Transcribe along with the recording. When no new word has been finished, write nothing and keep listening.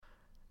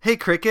Hey,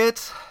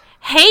 Cricket.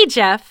 Hey,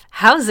 Jeff.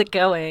 How's it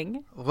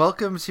going?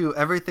 Welcome to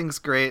Everything's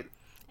Great.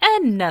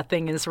 And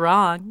nothing is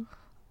wrong.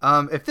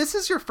 If this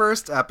is your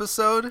first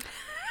episode,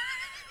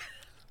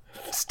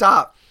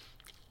 stop.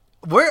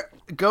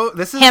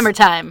 This is Hammer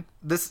time.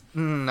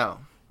 No,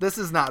 this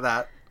is not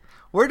that.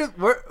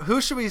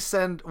 Who should we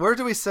send? Where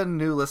do we send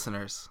new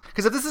listeners?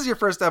 Because if this is your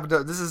first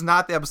episode, this is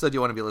not the episode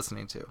you want to be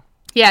listening to.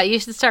 Yeah, you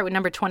should start with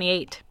number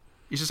 28.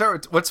 You should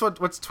start with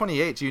what's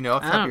 28? Do you know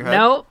off the top of your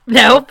head?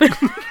 Nope.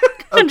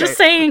 I'm just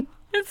saying.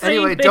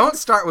 Anyway, don't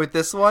start with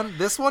this one.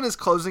 This one is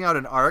closing out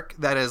an arc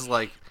that is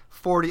like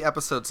 40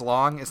 episodes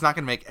long. It's not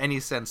going to make any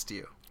sense to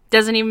you.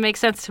 Doesn't even make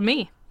sense to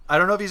me. I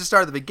don't know if you should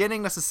start at the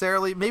beginning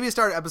necessarily. Maybe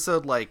start at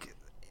episode like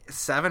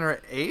 7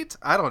 or 8.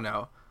 I don't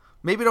know.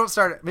 Maybe don't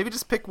start. Maybe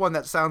just pick one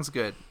that sounds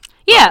good.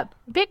 Yeah,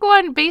 pick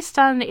one based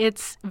on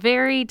its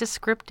very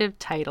descriptive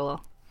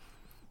title.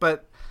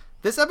 But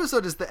this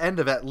episode is the end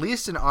of at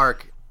least an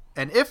arc,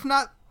 and if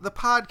not the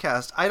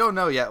podcast, I don't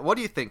know yet. What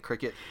do you think,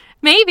 Cricket?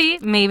 Maybe,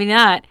 maybe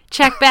not.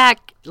 Check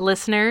back,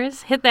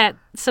 listeners. Hit that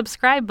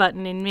subscribe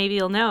button and maybe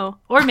you'll know.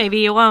 Or maybe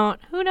you won't.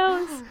 Who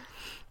knows?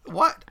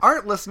 What?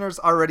 Aren't listeners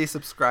already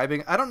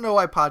subscribing? I don't know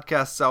why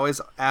podcasts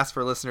always ask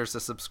for listeners to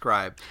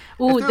subscribe.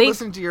 Ooh, if they're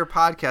listening to your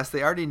podcast,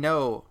 they already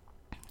know.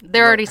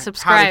 They're already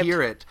subscribed. How to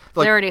hear it.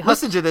 Like, they're already hooked.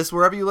 Listen to this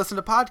wherever you listen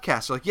to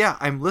podcasts. You're like, yeah,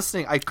 I'm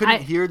listening. I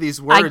couldn't hear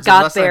these words I got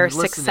unless there I'm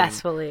listening.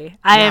 successfully.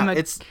 I am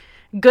a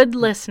good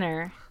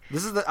listener.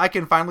 This is I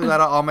can finally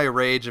let out all my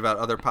rage about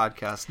other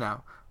podcasts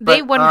now.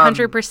 They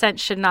 100%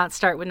 should not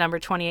start with number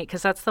 28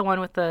 because that's the one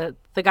with the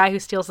guy who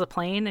steals the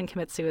plane and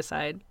commits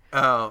suicide.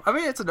 Oh, I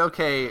mean, it's an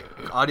okay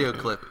audio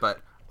clip,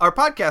 but our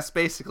podcast,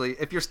 basically,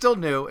 if you're still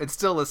new and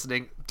still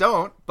listening,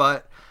 don't,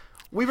 but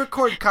we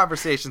record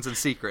conversations in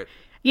secret.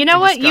 You know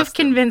what? You've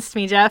convinced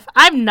me, Jeff.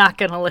 I'm not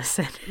going to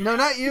listen. No,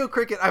 not you,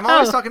 Cricket. I'm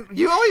always talking.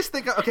 You always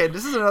think, okay,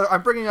 this is another.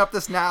 I'm bringing up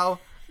this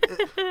now.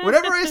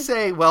 Whenever I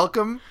say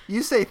welcome,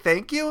 you say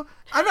thank you.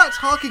 I'm not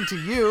talking to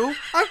you.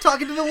 I'm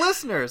talking to the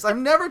listeners.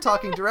 I'm never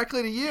talking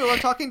directly to you. I'm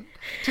talking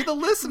to the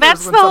listeners.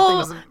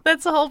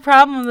 That's the whole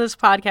problem with this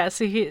podcast.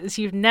 Is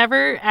you've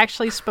never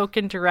actually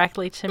spoken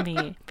directly to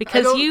me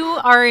because you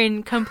are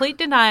in complete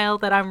denial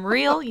that I'm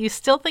real. You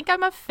still think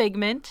I'm a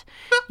figment.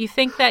 You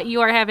think that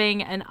you are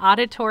having an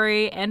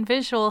auditory and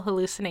visual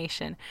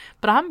hallucination,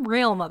 but I'm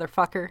real,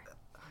 motherfucker.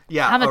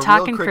 Yeah, I'm a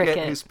talking real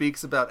cricket who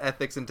speaks about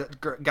ethics and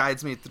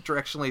guides me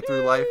directionally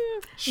through life.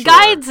 Sure.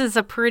 Guides is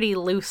a pretty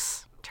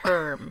loose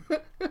term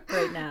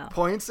right now.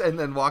 Points and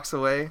then walks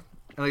away.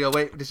 And I go,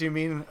 wait, did you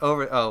mean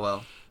over? Oh,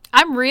 well.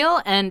 I'm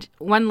real, and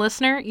one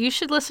listener, you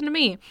should listen to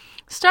me.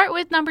 Start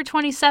with number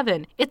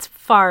 27. It's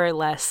far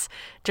less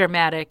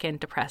dramatic and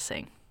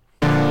depressing.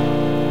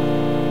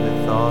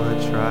 With all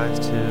that tries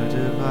to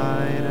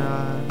divide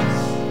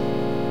us,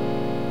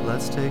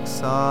 let's take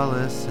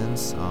solace in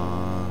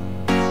song.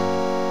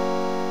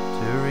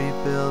 To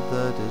rebuild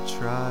the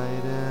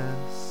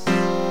detritus,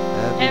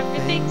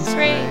 everything's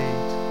great,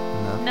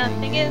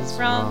 nothing is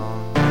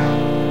wrong.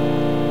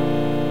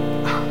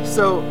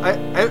 So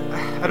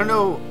I don't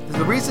know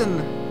the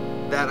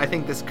reason that I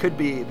think this could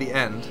be the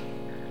end.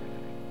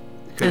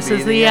 This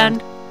is the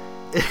end.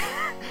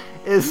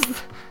 Is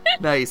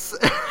nice.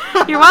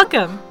 You're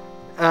welcome.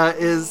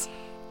 Is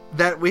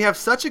that we have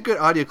such a good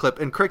audio clip,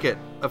 and Cricket,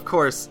 of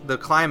course, the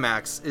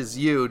climax is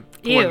you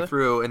going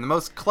through in the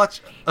most clutch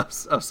of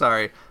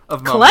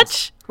moments.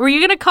 Clutch? Were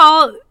you going to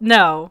call?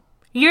 No.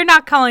 You're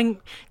not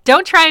calling.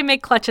 Don't try and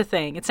make clutch a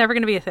thing. It's never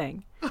going to be a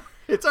thing.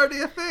 It's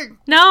already a thing.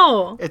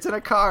 No. It's in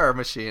a car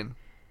machine.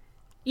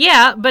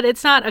 Yeah, but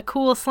it's not a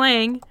cool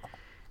slang.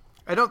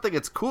 I don't think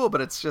it's cool, but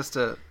it's just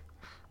a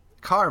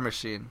car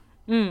machine.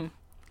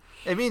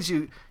 It means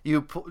you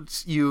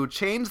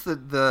change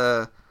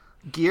the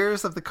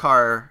gears of the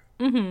car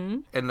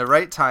in the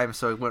right time,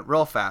 so it went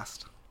real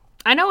fast.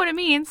 I know what it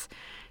means.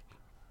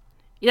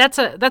 That's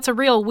a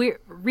real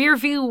rear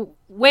view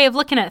way of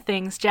looking at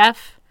things,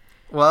 Jeff.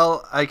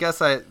 Well, I guess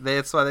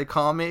that's why they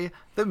call me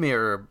the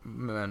Mirror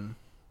Man.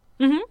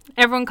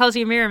 Everyone calls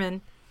you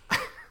Mirrorman.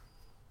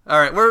 All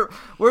right,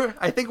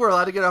 I think we're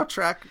allowed to get off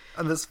track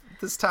on this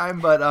time,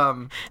 but I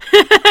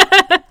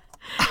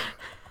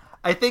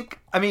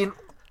mean,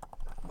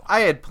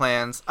 I had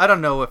plans. I don't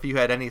know if you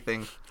had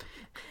anything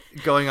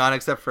going on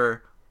except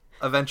for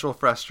eventual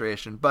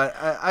frustration, but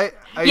I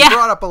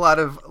brought up a lot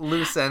of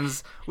loose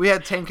ends. We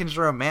had Tank and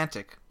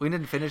Romantic. We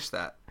didn't finish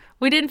that.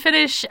 We didn't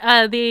finish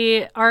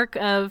the arc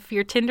of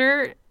your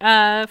Tinder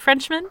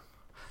Frenchman.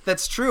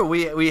 That's true.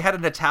 We had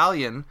an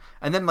Italian,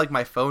 and then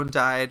my phone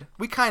died.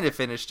 We kind of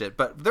finished it,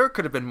 but there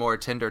could have been more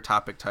Tinder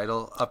topic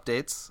title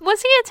updates.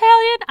 Was he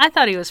Italian? I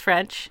thought he was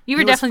French. You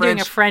were definitely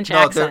doing a French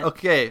accent.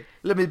 Okay,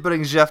 let me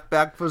bring Jeff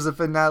back for the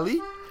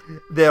finale.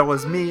 There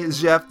was me,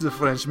 Jeff the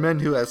Frenchman,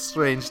 who has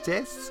strange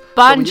tastes.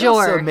 Bonjour.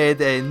 We also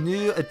made a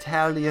new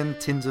Italian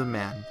Tinder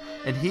man,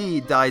 and he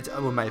died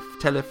when my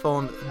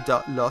telephone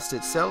lost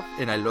itself,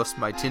 and I lost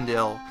my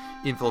Tinder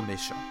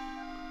information.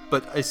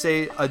 But I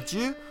say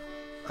adieu.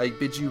 I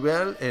bid you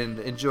well and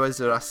enjoy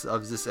the rest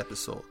of this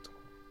episode.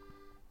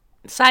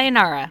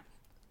 Sayonara.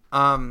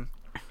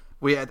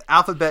 We had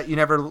alphabet you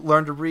never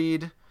learned to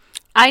read.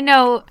 I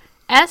know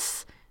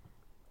S-I-C.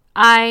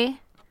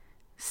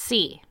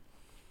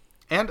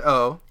 And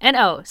O. And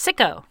O.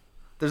 Sicko.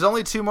 There's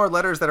only 2 more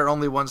letters that are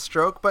only one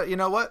stroke, but you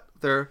know what?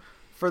 They're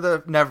for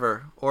the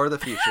never or the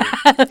future.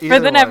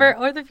 For the never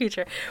or the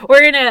future.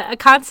 We're in a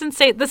constant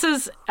state. This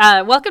is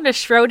welcome to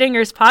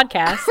Schrodinger's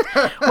podcast,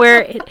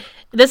 where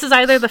this is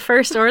either the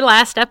first or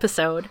last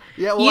episode.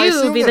 Yeah, well, I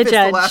assume if it's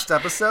the last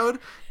episode,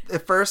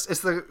 at first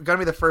it's going to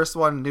be the first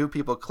one new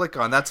people click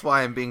on. That's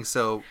why I'm being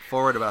so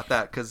forward about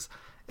that, because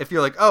if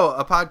you're like, oh,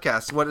 a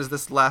podcast, what is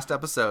this last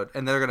episode?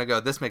 And they're going to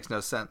go, this makes no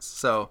sense.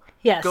 So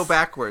yes. Go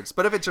backwards.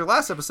 But if it's your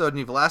last episode and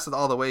you've lasted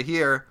all the way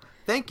here,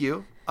 thank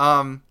you.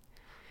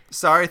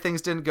 Sorry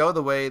things didn't go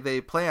the way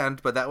they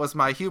planned, but that was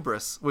my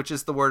hubris, which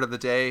is the word of the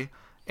day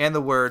and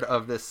the word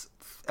of this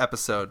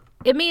episode.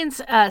 It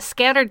means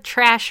scattered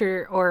trash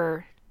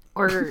or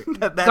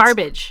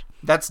garbage.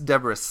 That's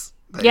debris.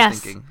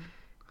 Yes. Thinking.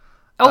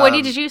 Oh, what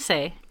did you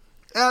say?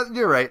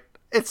 You're right.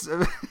 It's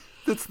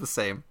it's the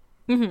same.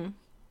 Mm-hmm.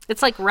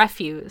 It's like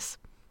refuse.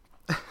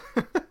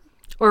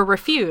 Or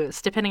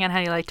refuse, depending on how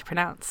you like to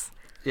pronounce.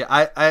 Yeah,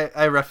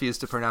 I refuse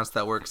to pronounce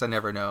that word because I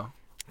never know.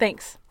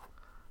 Thanks.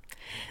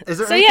 Is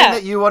there anything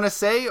that you want to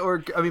say?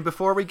 Or, I mean,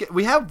 before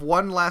we have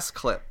one last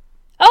clip.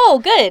 Oh,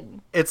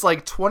 good. It's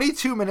like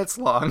 22 minutes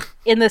long.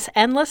 In this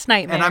endless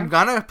nightmare. And I'm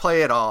going to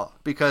play it all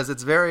because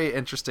it's very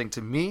interesting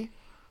to me.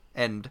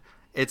 And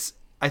it's,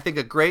 I think,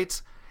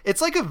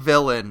 it's like a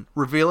villain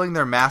revealing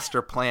their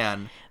master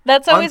plan.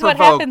 That's always what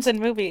happens in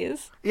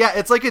movies. Yeah,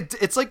 it's like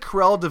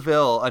Cruella de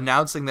Vil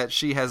announcing that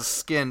she has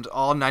skinned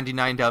all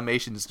 99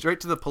 Dalmatians straight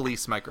to the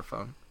police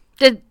microphone.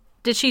 Did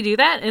she do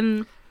that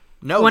in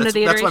one of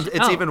the iterations?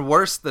 It's even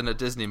worse than a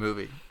Disney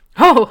movie.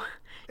 Oh,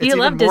 you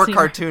love Disney. It's even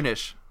more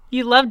cartoonish.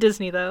 You love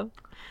Disney, though.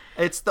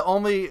 It's the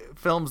only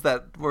films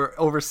that were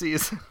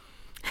overseas.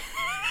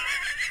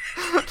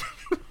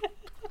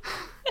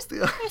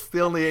 It's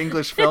the only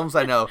English films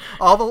I know.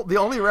 The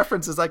only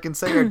references I can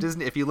say are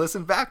Disney. If you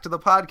listen back to the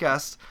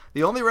podcast,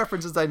 the only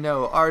references I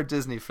know are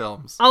Disney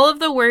films. All of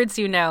the words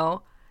you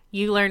know,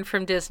 you learned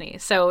from Disney.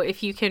 So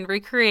if you can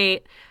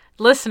recreate,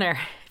 listener,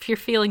 if you're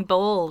feeling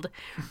bold,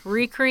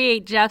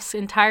 recreate Jeff's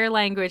entire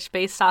language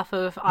based off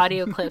of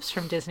audio clips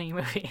from Disney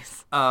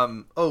movies.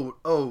 What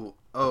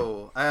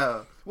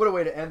a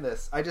way to end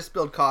this. I just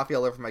spilled coffee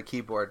all over my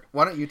keyboard.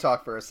 Why don't you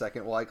talk for a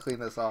second while I clean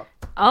this off?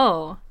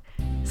 Oh.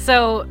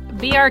 So,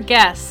 be our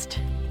guest.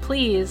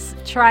 Please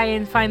try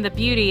and find the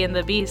beauty and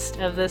the beast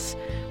of this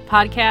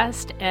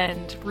podcast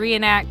and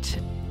reenact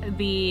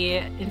the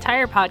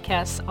entire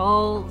podcast,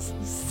 all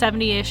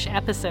 70-ish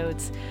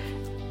episodes,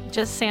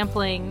 just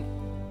sampling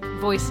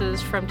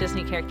voices from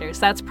Disney characters.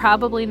 That's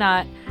probably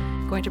not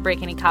going to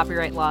break any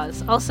copyright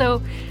laws.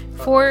 Also,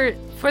 for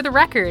the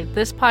record,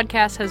 this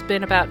podcast has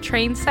been about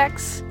train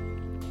sex.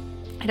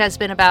 It has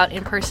been about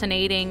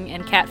impersonating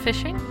and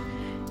catfishing.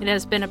 It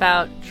has been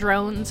about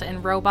drones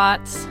and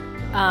robots.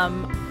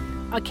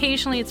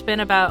 Occasionally it's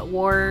been about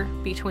war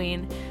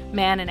between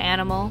man and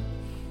animal,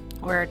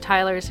 or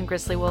Tylers and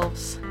grizzly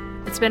wolves.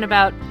 It's been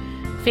about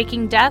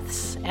faking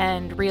deaths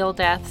and real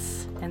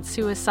deaths and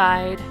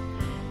suicide.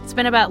 It's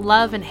been about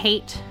love and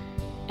hate.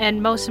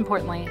 And most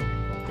importantly,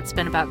 it's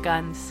been about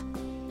guns.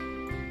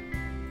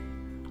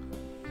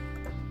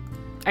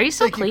 Are you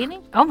still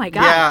cleaning? Oh my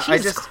God. Yeah,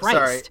 Jesus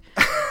Christ.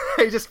 Sorry.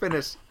 I just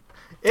finished.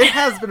 It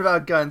has been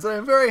about guns, and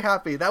I'm very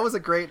happy. That was a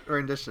great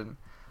rendition.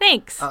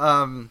 Thanks.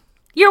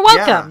 You're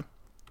welcome.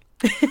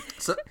 Yeah.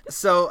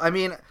 So I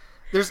mean,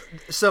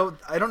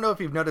 I don't know if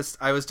you've noticed,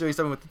 I was doing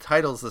something with the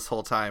titles this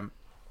whole time.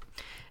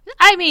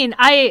 I mean,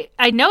 I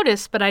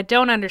noticed, but I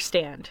don't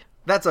understand.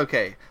 That's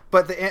okay.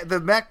 But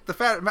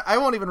I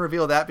won't even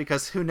reveal that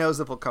because who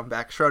knows if we'll come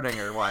back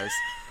Schrodinger wise.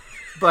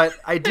 But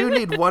I do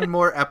need one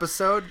more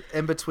episode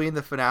in between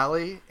the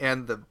finale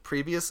and the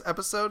previous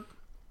episode.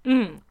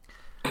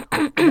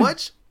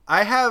 Which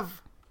I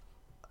have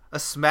a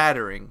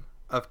smattering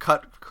of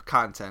cut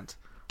content.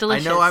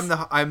 Delicious. I know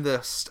I'm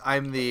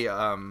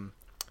the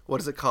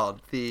what is it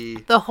called?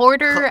 The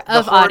hoarder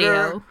of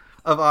audio.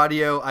 Of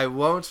audio. I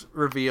won't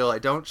reveal. I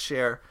don't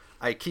share.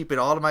 I keep it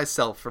all to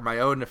myself for my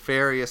own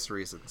nefarious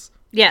reasons.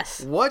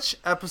 Yes. Which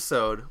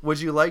episode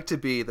would you like to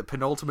be the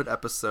penultimate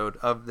episode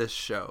of this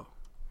show?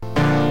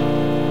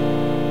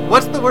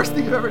 What's the worst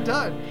thing you've ever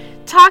done?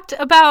 Talked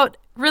about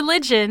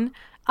religion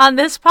on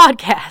this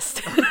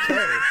podcast.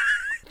 Okay.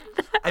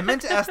 I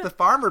meant to ask the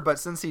farmer, but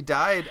since he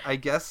died, I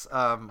guess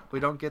we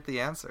don't get the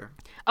answer.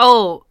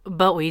 Oh,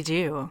 but we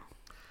do.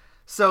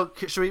 So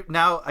should we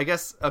now, I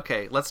guess,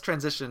 okay, let's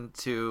transition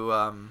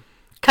to...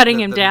 cutting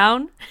him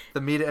down?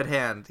 The meat at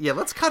hand. Yeah,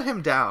 let's cut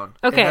him down.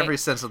 Okay. In every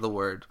sense of the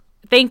word.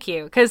 Thank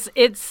you, because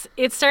it's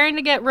starting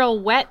to get real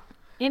wet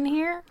in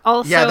here.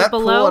 Also, yeah, that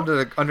below.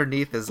 pool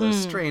underneath is a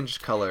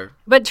strange color.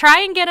 But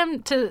try and get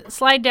him to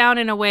slide down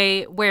in a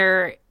way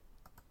where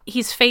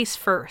he's face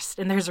first,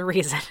 and there's a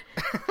reason.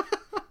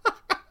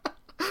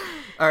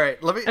 All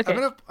right, let me.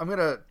 Okay. I'm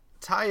gonna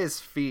tie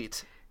his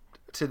feet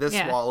to this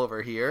wall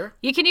over here.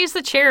 You can use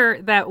the chair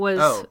that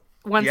was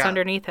once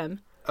underneath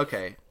him.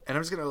 Okay, and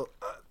I'm just gonna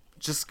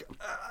just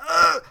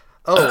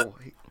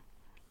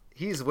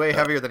he's way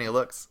heavier than he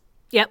looks.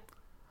 Yep.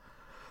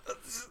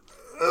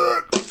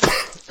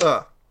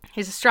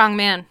 He's a strong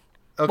man.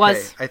 Okay,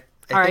 Was. I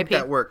think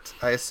that worked.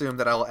 I assume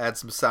that I'll add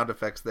some sound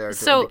effects there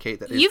to indicate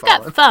that he's you've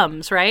fallen. got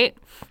thumbs, right?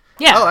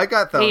 Yeah. Oh, I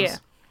got thumbs. Yeah.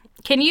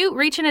 Can you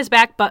reach in his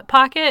back butt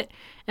pocket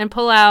and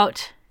pull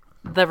out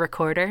the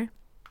recorder?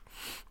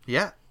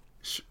 Yeah.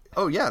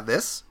 Oh, yeah,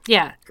 this?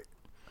 Yeah.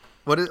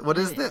 What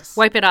is this?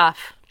 Wipe it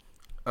off.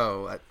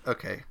 Oh,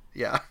 okay.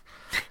 Yeah.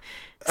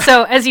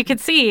 So, as you can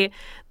see,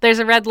 there's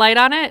a red light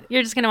on it.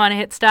 You're just going to want to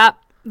hit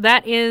stop.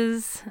 That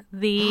is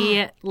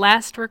the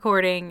last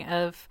recording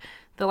of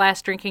the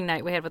last drinking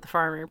night we had with the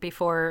farmer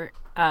before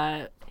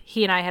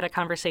he and I had a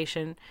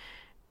conversation,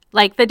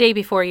 like the day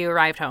before you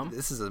arrived home.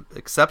 This is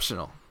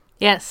exceptional.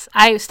 Yes.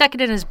 I stuck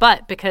it in his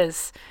butt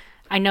because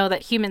I know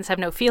that humans have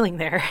no feeling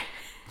there.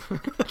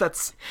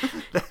 That's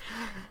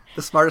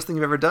the smartest thing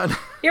you've ever done.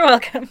 You're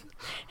welcome.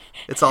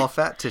 It's all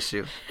fat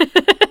tissue.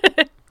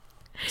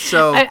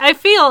 So I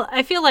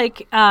feel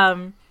like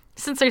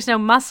since there's no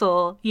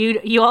muscle,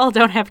 you all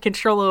don't have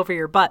control over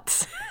your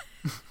butts.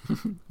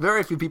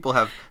 very few people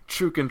have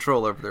true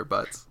control over their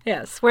butts.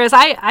 Yes. Whereas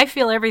I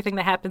feel everything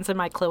that happens in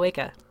my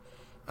cloaca.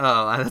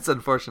 Oh, that's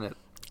unfortunate.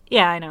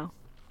 Yeah, I know.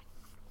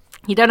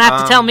 You don't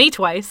have to tell me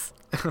twice.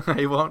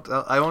 I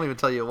won't even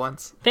tell you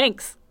once.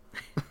 Thanks.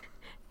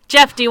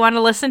 Jeff, do you want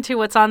to listen to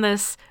what's on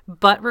this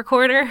butt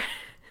recorder?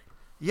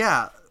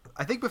 Yeah.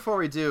 I think before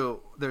we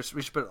do, we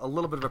should put a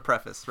little bit of a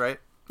preface, right?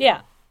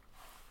 Yeah.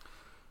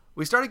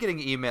 We started getting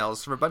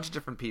emails from a bunch of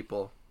different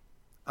people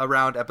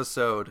around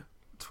episode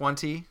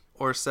 20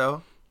 or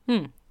so.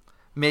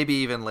 Maybe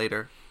even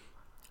later.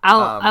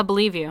 I'll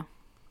believe you.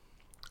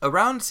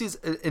 Around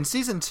in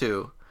season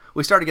 2,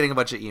 we started getting a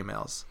bunch of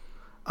emails,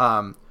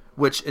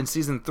 which in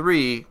season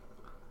 3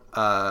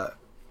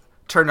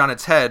 turned on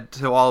its head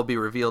to all be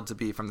revealed to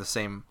be from the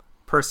same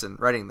person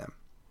writing them.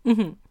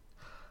 Mm-hmm.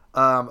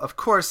 Of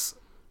course,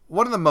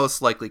 one of the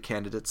most likely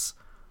candidates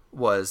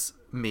was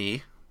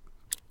me,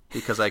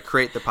 because I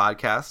create the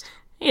podcast.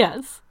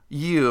 Yes.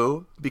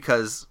 You,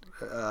 because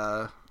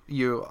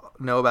you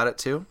know about it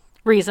too.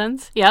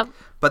 Reasons, yep.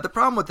 But the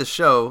problem with the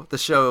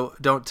show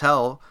Don't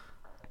Tell,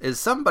 is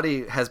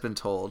somebody has been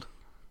told,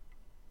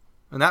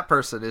 and that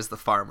person is the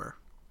farmer.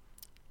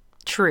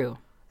 True.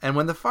 And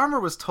when the farmer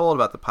was told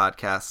about the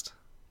podcast,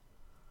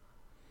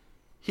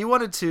 he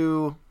wanted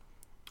to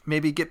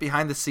maybe get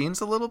behind the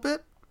scenes a little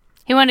bit.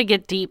 He wanted to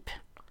get deep.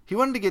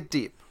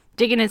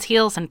 Dig in his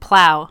heels and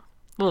plow.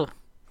 Ugh.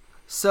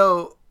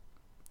 So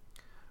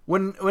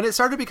when it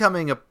started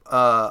becoming a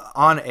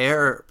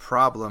on-air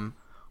problem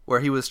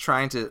where he was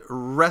trying to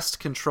wrest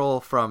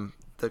control from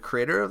the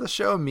creator of the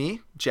show,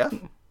 me, Jeff.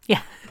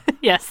 Yeah.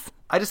 Yes.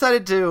 I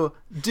decided to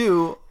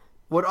do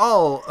what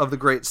all of the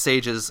great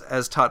sages,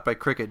 as taught by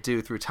Cricket,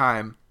 do through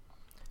time,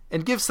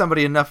 and give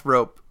somebody enough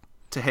rope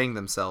to hang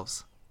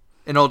themselves.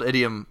 An old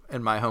idiom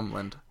in my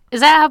homeland.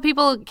 Is that how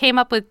people came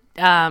up with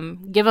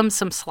give them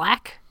some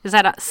slack? Is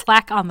that a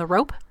slack on the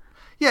rope?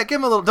 Yeah, give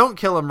him a little. Don't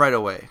kill him right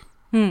away.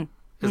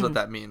 Is what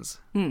that means.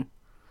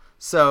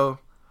 So,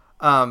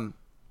 I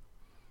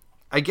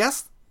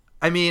guess.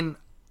 I mean,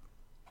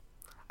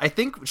 I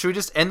think, should we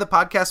just end the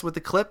podcast with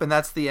the clip and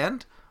that's the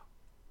end?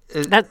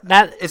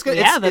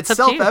 It's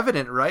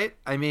self-evident, right?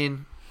 I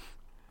mean,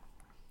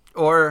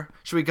 or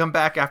should we come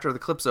back after the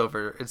clip's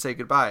over and say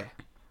goodbye?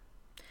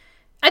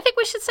 I think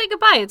we should say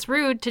goodbye. It's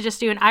rude to just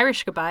do an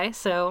Irish goodbye,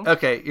 so...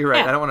 Okay, you're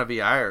right. Yeah. I don't want to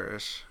be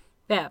Irish.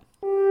 Yeah.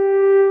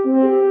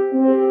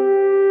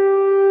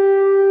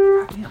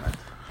 God damn it.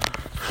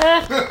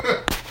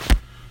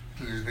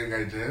 Do you think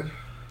I did?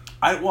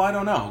 I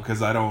don't know,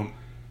 because I don't...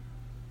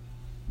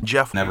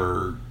 Jeff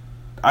never...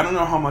 I don't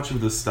know how much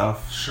of this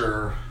stuff...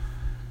 Sure.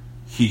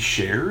 He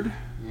shared,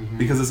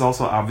 because it's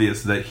also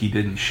obvious that he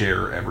didn't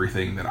share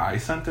everything that I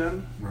sent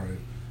in. Right.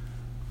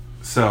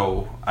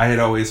 So, I had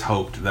always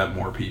hoped that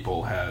more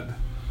people had,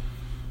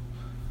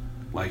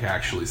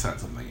 actually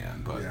sent something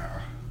in, but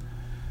yeah.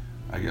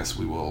 I guess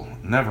we will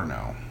never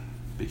know,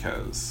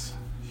 because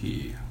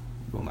he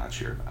will not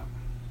share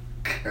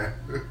that.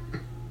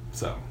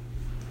 So,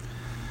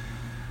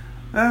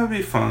 that would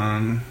be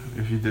fun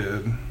if you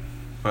did,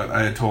 but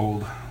I had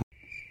told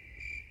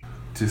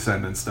to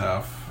send in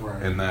stuff,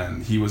 right. And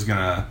then he was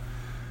gonna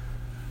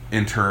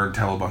in turn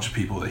tell a bunch of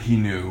people that he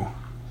knew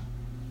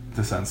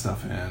to send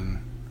stuff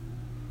in,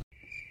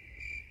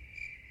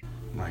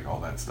 all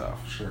that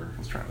stuff. Sure. I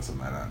was trying to send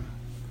that in,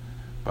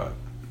 but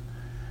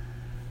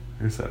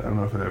like I said, I don't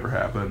know if it ever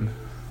happened.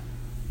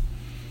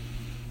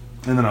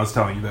 And then I was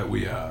telling you that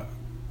we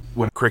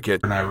when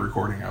Cricket and I were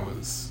recording, I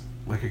was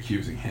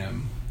accusing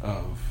him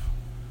of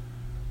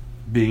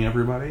being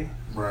everybody,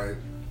 right,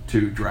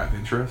 to drive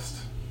interest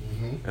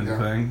in the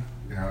thing.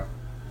 Yeah.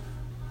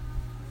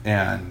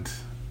 And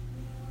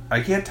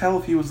I can't tell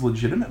if he was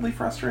legitimately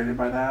frustrated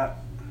by that.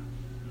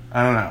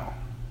 I don't know.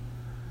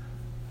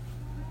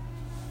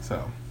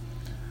 So,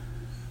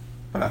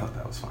 but I thought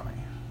that was funny.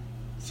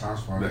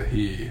 Sounds funny. That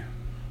he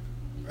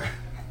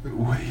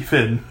would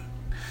even...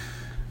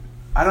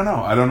 I don't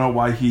know. I don't know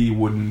why he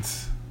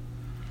wouldn't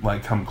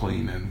like come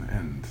clean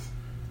and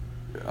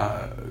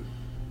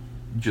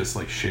just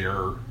like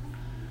share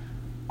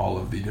all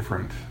of the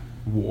different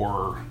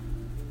war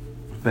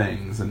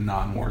things and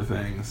non-war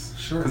things.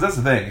 Sure. Because that's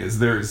the thing,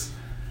 is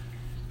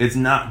it's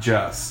not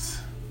just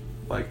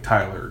like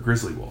Tyler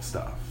Grizzly Wolf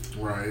stuff.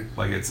 Right.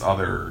 Like it's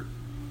other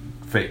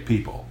fake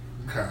people.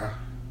 Okay.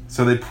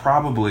 So they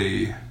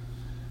probably,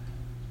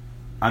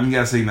 I'm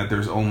guessing that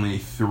there's only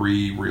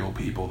 3 real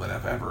people that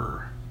have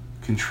ever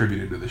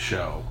contributed to the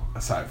show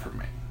aside from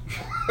me.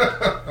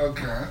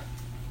 Okay.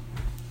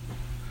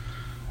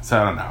 So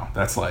I don't know.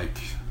 That's like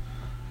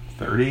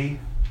 30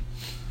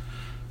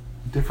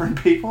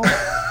 different people?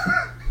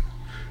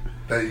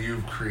 That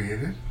you've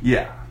created?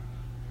 Yeah.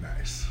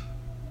 Nice.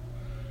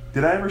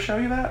 Did I ever show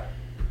you that?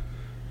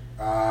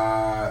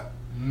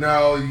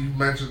 No, you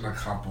mentioned a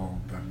couple,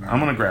 but no. I'm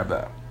gonna grab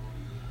that.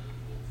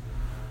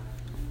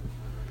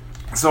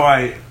 So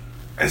I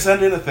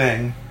sent in a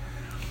thing.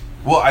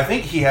 Well, I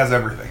think he has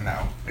everything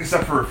now,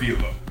 except for a few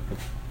of them.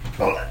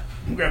 Hold on.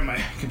 Let me grab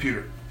my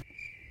computer.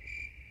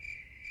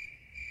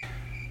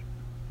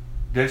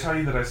 Did I tell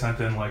you that I sent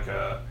in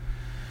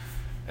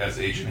as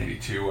Agent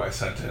 82, I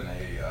sent in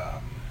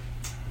a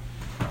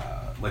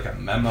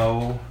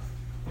memo.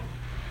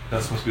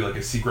 That's supposed to be like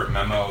a secret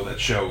memo that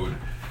showed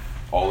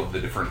all of the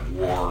different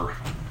war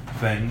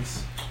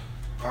things.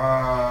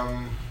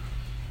 I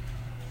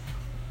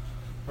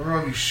don't know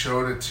if you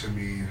showed it to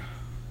me.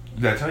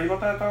 Did I tell you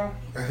about that, though?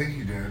 I think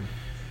you did.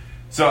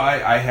 So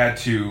I had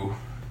to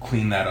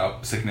clean that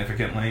up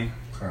significantly.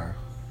 Okay.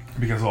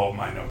 Because all of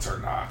my notes are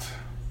not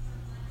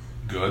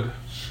good.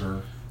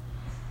 Sure.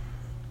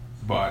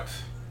 But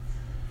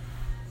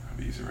it'll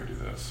be easier if I do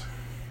this.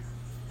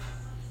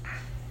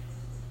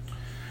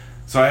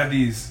 So I have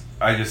these,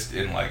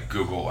 in like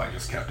Google, I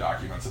just kept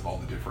documents of all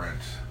the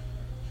different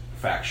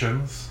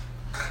factions.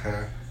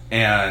 Okay.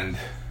 And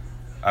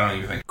I don't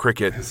even think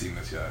Cricket has seen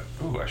this yet.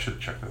 Ooh, I should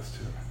check this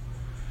too.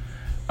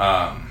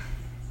 That's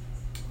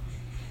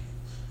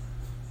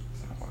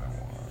not what I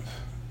want.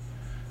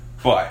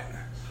 But,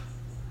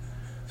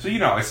 so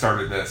I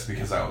started this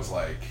because I was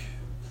like,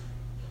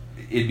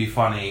 it'd be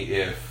funny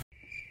if,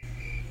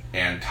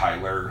 and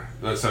Tyler,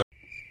 so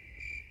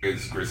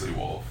is Grizzly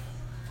Wolf,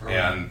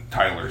 and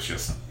Tyler's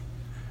just,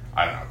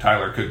 I don't know,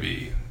 Tyler could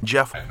be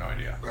Jeff. I have no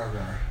idea. Okay.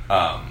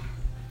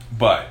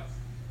 But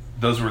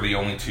those were the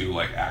only 2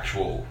 like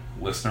actual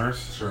listeners.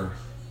 Sure.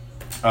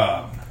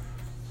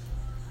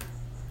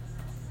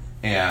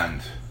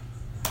 And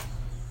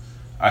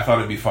I thought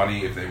it'd be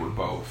funny if they were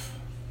both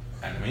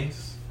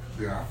enemies.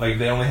 Yeah. Like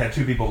they only had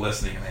 2 people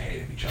listening and they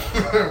hated each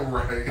other.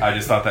 Right. I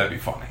just thought that'd be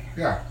funny.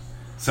 Yeah.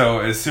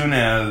 So as soon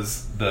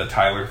as the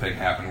Tyler thing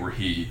happened where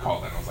he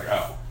called in, I was like,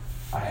 oh,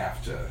 I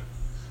have to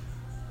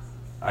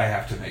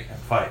make them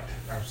fight.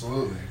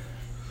 Absolutely.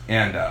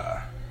 And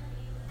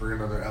bring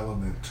another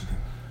element to the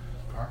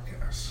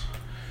podcast.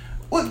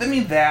 well, I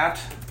mean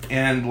that,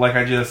 and like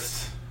I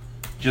just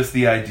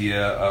the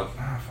idea of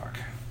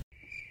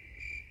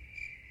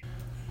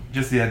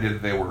just the idea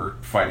that they were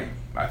fighting,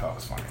 I thought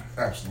was funny.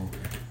 Absolutely.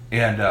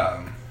 And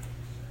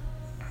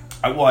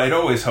I'd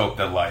always hoped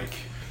that like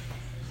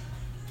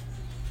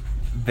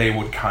they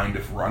would kind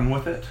of run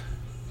with it.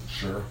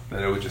 Sure.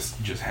 That it would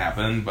just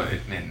happen, but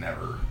it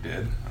never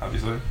did,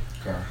 obviously.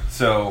 Okay.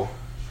 So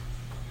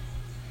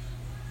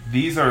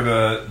these are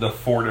the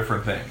 4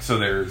 different things. So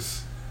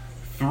there's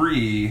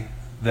 3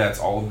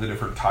 that's all of the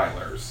different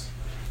Tylers.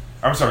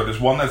 I'm sorry, there's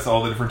 1 that's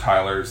all the different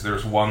Tylers.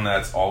 There's 1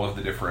 that's all of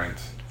the different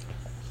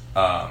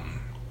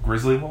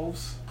Grizzly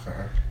Wolves.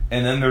 Okay.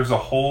 And then there's a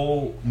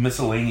whole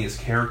miscellaneous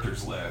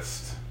characters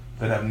list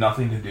that have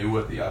nothing to do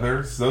with the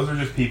others. Those are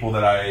just people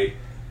that I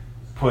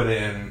put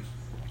in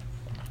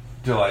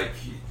to like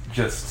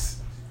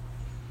just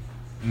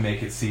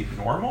make it seem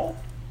normal.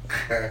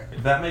 Okay.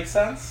 If that makes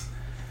sense.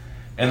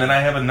 And then I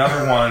have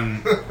another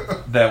one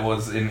that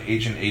was an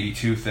Agent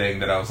 82 thing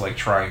that I was like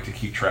trying to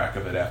keep track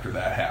of it after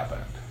that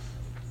happened.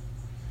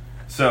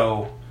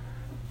 So,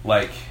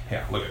 like,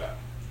 yeah, look at that.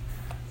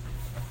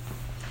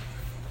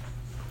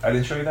 I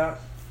didn't show you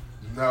that?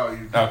 No, you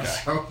didn't Okay.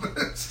 show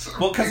this.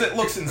 Well, because it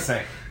looks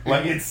insane.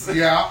 Like it's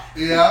Yeah.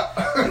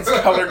 it's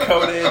color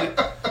coded.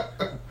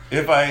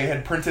 If I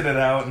had printed it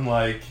out and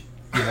like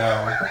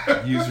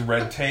use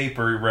red tape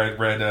or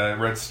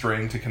red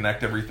string to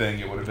connect everything,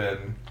 it would have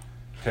been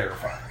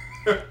terrifying.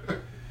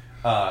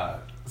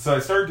 So I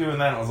started doing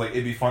that, and I was like,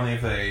 it'd be funny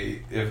if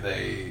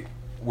they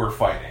were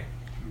fighting.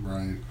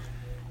 Right.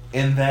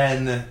 And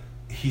then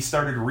he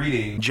started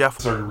reading. Jeff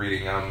started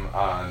reading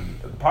on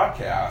the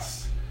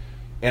podcast,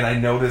 and I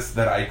noticed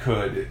that I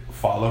could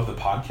follow the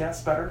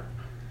podcast better.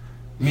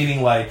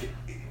 Meaning, like,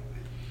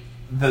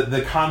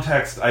 the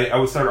context, I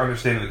would start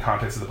understanding the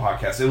context of the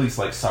podcast, at least,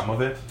 like, some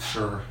of it.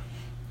 Sure.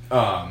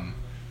 And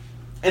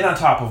on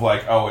top of,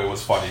 like, oh, it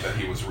was funny that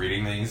he was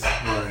reading these.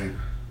 Right.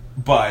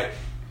 But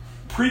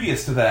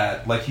previous to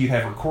that, like, he'd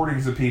have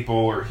recordings of people,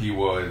 or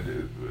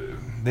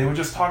they would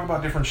just talk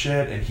about different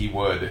shit, and he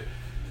would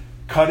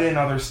cut in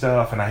other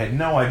stuff, and I had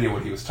no idea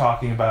what he was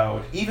talking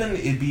about. Even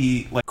it'd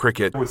be, like,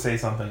 Cricket would say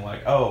something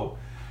like, oh,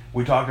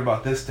 we talked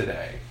about this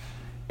today.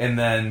 And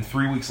then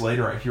 3 weeks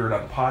later, I'd hear it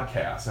on the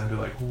podcast, and I'd be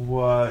like,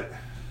 what?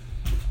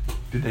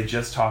 Did they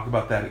just talk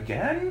about that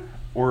again?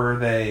 Or are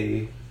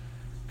they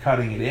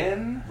cutting it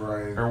in?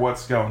 Right. Or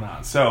what's going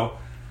on? So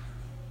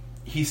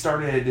he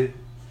started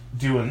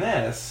doing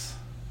this,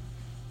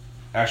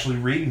 actually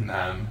reading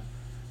them,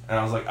 and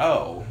I was like,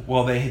 oh,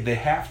 well, they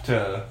have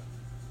to,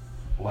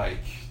 like,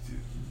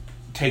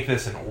 take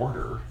this in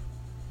order,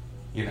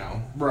 you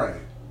know?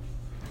 Right.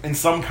 In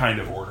some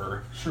kind of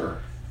order. Sure.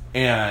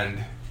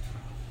 And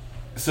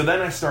so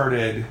then I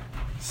started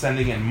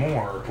sending in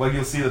more. Like,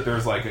 you'll see that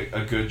there's, like,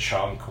 a good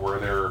chunk where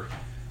they're,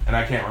 and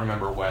I can't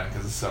remember when,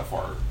 because it's so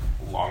far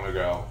long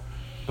ago,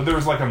 but there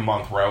was, like, a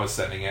month where I was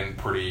sending in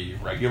pretty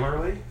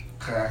regularly.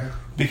 Okay.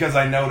 Because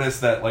I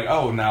noticed that, like,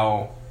 oh,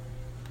 now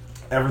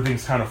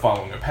everything's kind of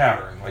following a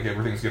pattern. Like,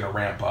 everything's going to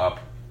ramp up.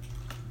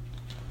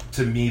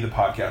 To me, the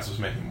podcast was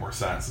making more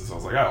sense, and so I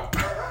was like, oh,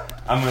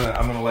 I'm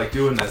gonna like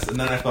doing this. And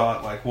then I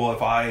thought, like, well,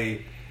 if I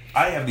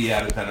have the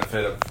added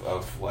benefit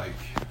of like,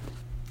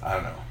 I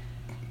don't know,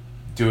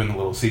 doing the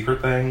little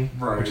secret thing,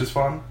 right, which is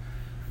fun.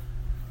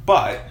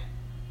 But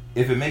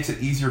if it makes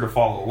it easier to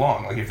follow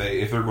along, like if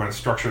they're going to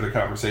structure the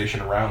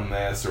conversation around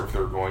this, or if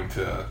they're going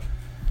to,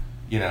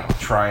 you know,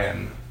 try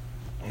and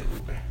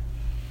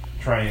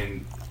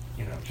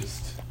you know,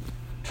 just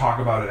talk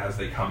about it as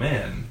they come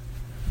in.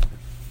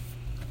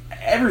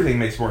 Everything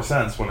makes more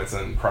sense when it's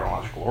in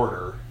chronological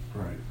order.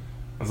 Right.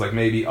 It's like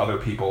maybe other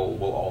people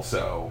will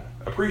also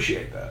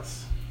appreciate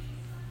this.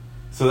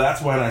 So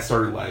that's when I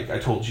started, like, I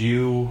told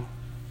you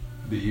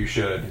that you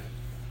should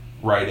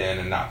write in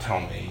and not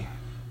tell me.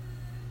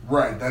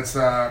 Right, that's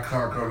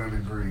color-coded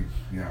in green.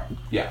 Yeah.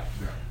 Yeah.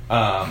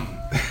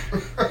 Yeah.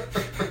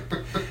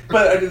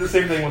 But I did the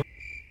same thing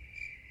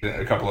with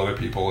a couple other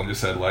people and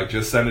just said, like,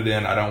 just send it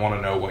in. I don't want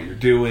to know what you're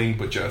doing,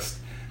 but just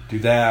do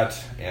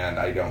that. And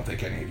I don't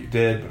think any of you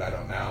did, but I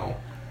don't know.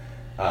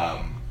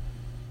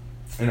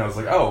 And I was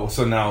like, oh,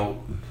 so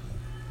now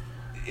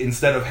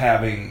instead of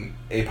having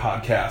a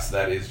podcast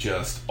that is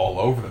just all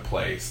over the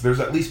place, there's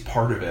at least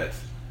part of it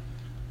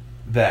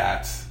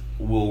that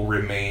will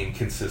remain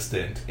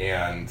consistent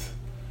and,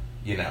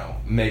 you know,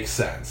 make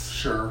sense.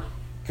 Sure.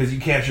 Because you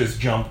can't just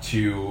jump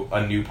to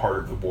a new part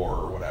of the war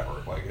or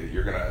whatever. Like,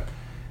 you're going to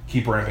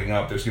keep ramping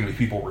up. There's going to be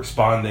people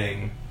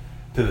responding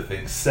to the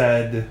things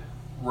said.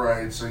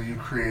 Right, so you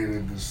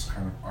created this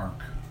kind of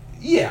arc.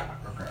 Yeah.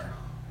 Okay.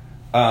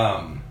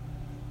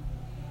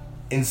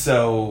 And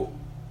so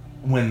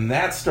when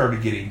that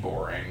started getting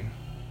boring,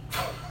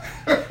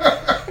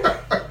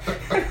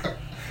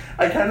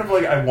 I kind of,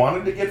 like, I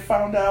wanted to get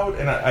found out,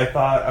 and I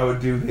thought I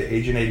would do the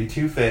Agent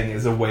 82 thing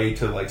as a way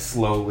to, like,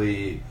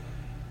 slowly,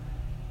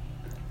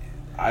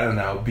 I don't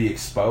know, be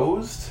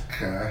exposed.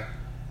 Okay.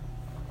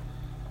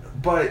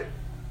 But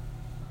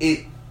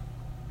I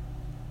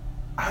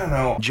don't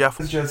know. Jeff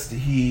was just,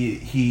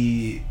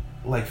 he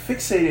like,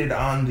 fixated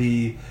on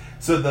the,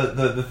 so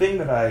the thing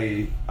that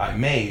I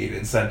made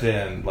and sent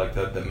in, like,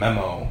 the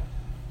memo,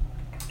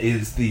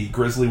 is the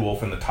Grizzly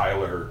Wolf and the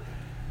Tyler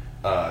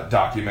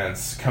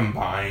documents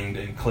combined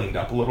and cleaned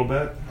up a little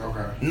bit.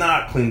 Okay.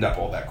 Not cleaned up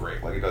all that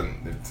great. Like,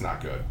 it's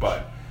not good.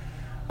 But,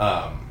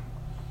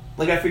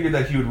 like, I figured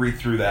that he would read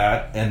through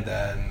that, and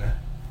then,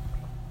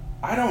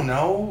 I don't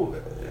know,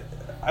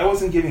 I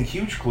wasn't giving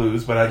huge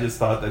clues, but I just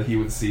thought that he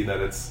would see that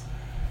it's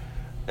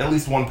at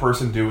least one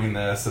person doing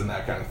this and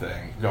that kind of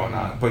thing going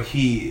on. But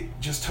he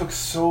just took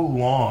so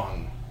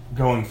long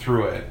going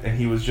through it, and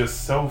he was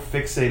just so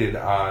fixated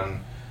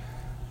on,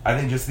 I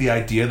think, just the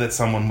idea that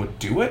someone would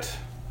do it,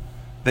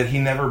 that he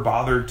never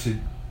bothered to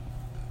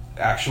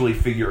actually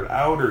figure it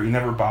out, or he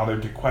never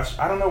bothered to question.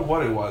 I don't know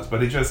what it was,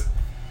 but it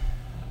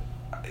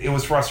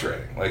was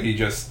frustrating. Like, he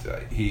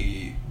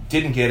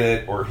didn't get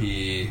it, or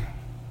he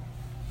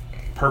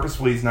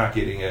purposefully is not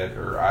getting it,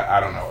 or I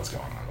don't know what's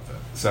going on with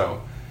it.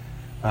 So,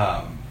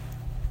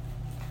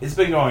 it's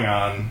been going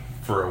on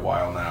for a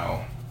while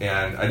now,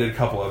 and I did a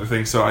couple other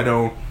things, so I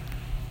don't,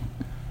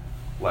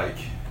 like,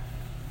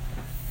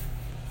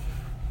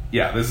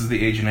 yeah, this is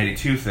the Agent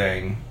 82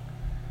 thing,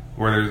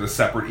 where there's a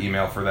separate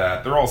email for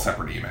that. They're all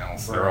separate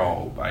emails. Right. They're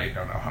all, I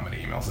don't know how many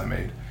emails I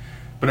made.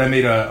 But I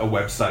made a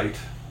website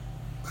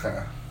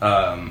Okay.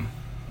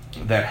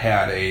 that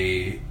had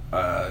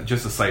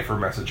just a cipher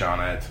message on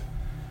it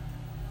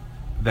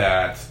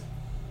that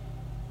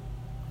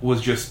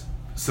was just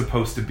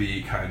supposed to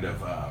be kind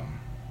of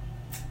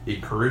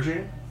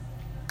encouraging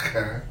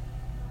Okay.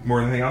 more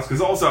than anything else.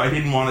 Because also I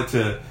didn't want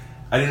to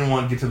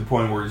get to the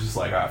point where it's just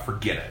like,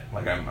 forget it.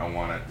 Like, I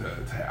want it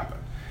to happen.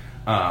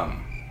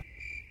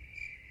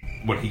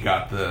 When he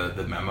got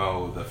the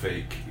memo, the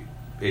fake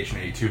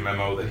Agent 82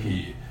 memo, that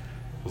he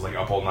was, like,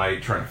 up all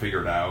night trying to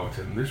figure it out,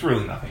 and there's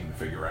really nothing to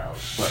figure out.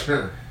 But,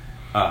 Sure.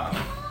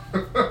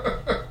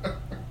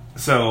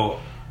 so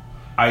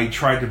I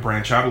tried to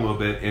branch out a little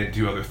bit and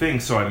do other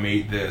things, so I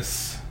made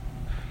this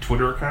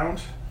Twitter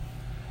account,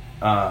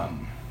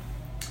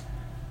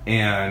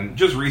 and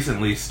just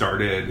recently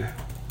started,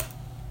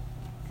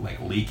 like,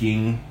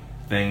 leaking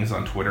things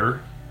on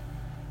Twitter.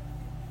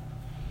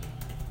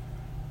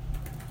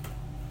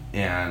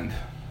 And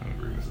let me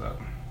bring this up.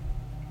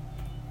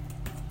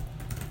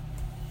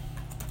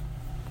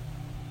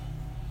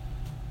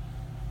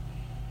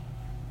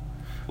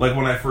 Like,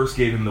 when I first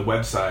gave him the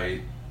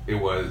website, it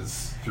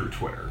was through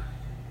Twitter.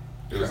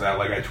 It was that,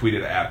 like, I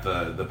tweeted at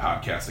the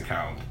podcast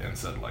account and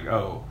said, like,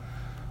 oh,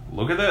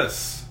 look at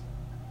this.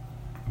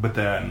 But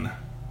then,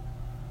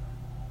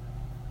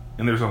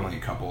 and there's only a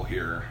couple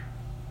here.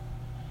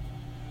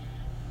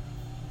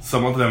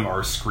 Some of them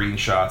are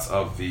screenshots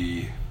of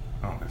the,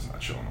 oh, it's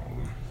not showing all of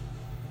them.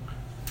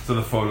 So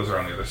the photos are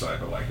on the other side,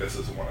 but, like, this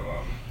is one of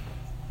them.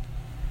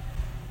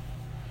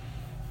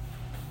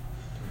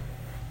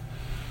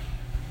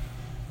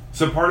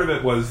 So part of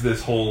it was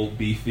this whole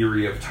B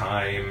Theory of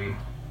Time.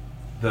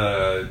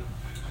 The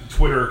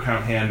Twitter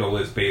account handle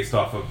is based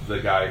off of the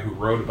guy who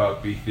wrote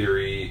about B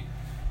Theory.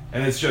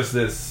 And it's just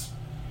this,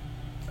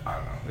 I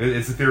don't know,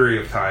 it's a theory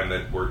of time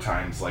that where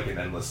time's like an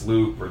endless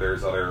loop, where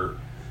there's other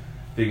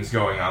things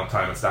going on with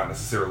time. It's not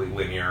necessarily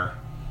linear.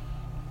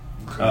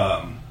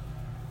 Okay.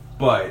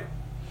 But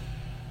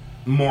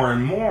more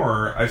and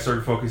more, I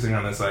started focusing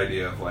on this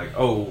idea of like,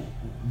 oh,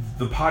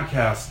 the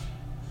podcast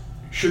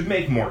should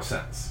make more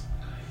sense.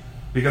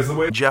 Because the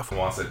way Jeff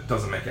wants it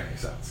doesn't make any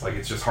sense. Like,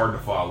 it's just hard to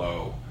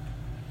follow.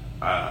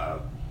 I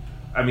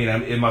mean,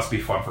 it must be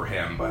fun for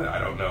him, but I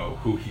don't know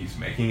who he's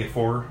making it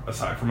for,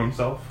 aside from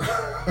himself.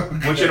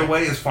 Okay. Which, in a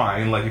way, is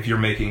fine. Like, if you're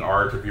making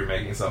art, if you're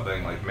making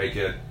something, like,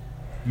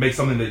 make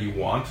something that you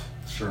want.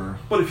 Sure.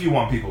 But if you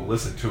want people to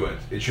listen to it,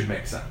 it should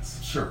make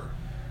sense. Sure.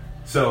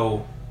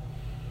 So,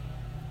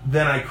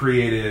 then I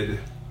created,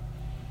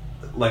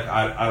 like,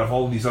 out of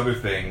all of these other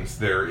things,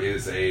 there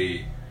is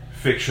a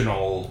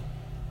fictional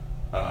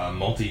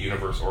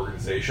multi-universe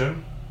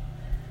organization.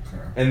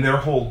 Okay. And their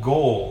whole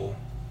goal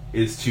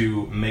is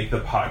to make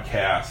the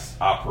podcast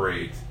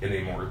operate in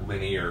a more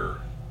linear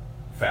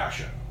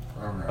fashion.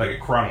 Okay. Like a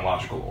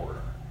chronological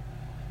order.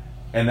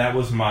 And that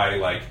was my,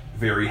 like,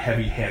 very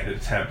heavy-handed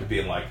attempt at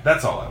being like,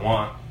 that's all I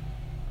want.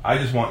 I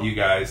just want you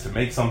guys to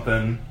make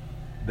something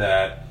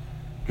that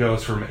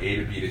goes from A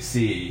to B to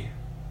C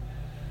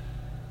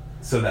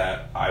so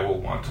that I will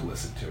want to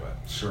listen to it.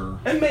 Sure.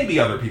 And maybe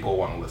other people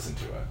want to listen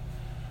to it.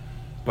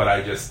 But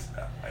I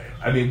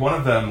mean, one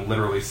of them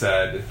literally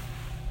said,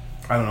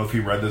 I don't know if he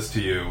read this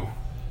to you,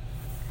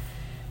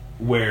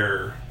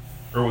 or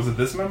was it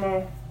this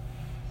memo?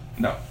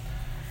 No.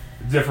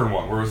 Different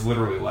one, where it was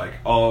literally like,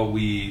 it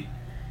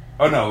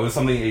was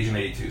something Agent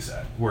 82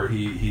 said, where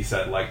he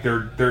said, like,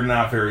 they're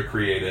not very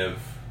creative,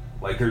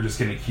 like, they're just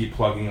going to keep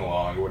plugging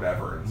along or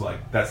whatever. And it's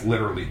like, that's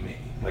literally me.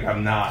 Like,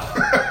 I'm not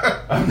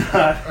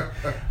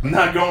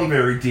going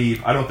very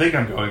deep. I don't think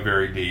I'm going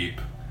very deep,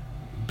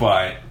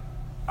 but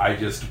I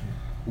just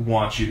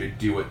want you to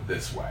do it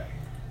this way.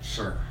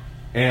 Sure.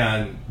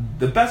 And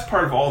the best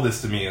part of all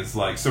this to me is,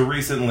 like, so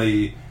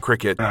recently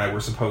Cricket and I were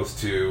supposed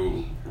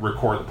to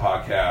record the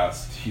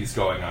podcast. He's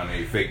going on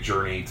a fake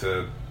journey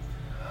to,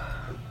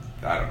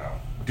 I don't know,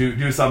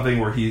 do something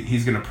where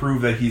he's going to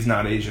prove that he's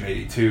not Agent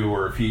 82,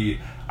 or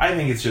I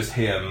think it's just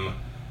him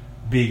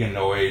being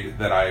annoyed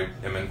that I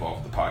am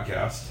involved with the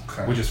podcast,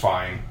 okay. Which is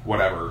fine,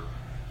 whatever.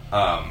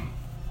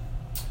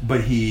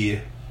 But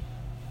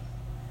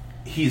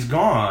he's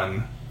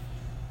gone,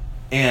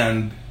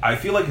 and I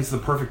feel like it's the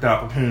perfect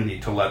opportunity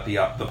to let the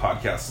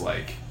podcast,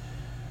 like,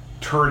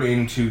 turn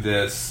into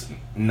this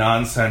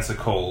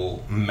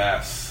nonsensical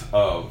mess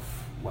of,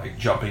 like,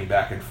 jumping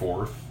back and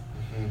forth,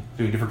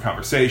 doing different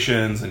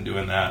conversations and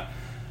doing that.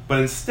 But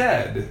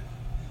instead,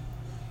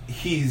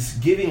 he's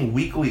giving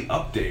weekly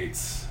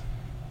updates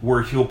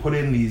where he'll put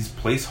in these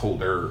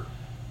placeholder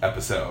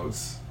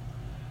episodes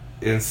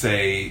and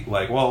say,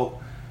 like,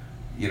 well,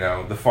 you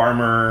know, the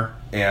farmer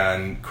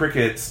and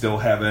Cricket still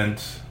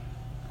haven't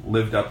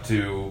lived up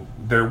to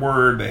their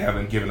word. They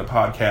haven't given a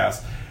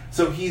podcast.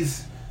 So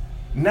he's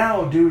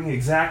now doing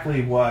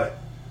exactly what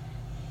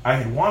I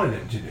had wanted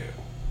him to do.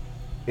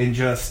 And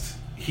just,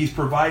 he's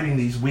providing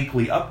these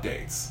weekly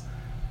updates.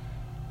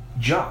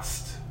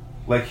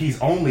 Like, he's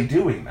only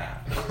doing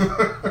that.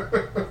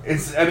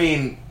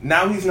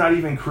 Now he's not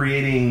even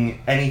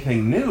creating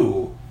anything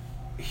new.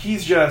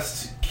 He's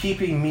just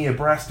keeping me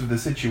abreast of the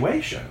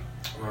situation.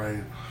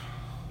 Right.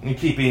 And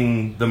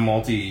keeping the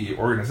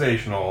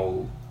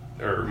multi-organizational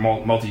or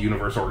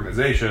multi-universe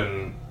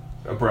organization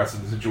abreast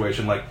of the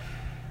situation. Like,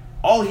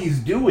 all he's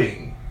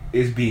doing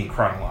is being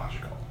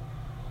chronological.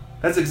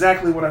 That's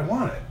exactly what I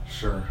wanted.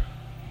 Sure.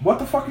 What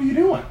the fuck are you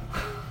doing?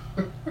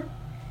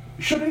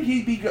 Shouldn't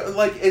he be...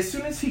 Like, as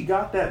soon as he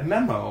got that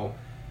memo...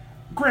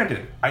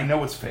 Granted, I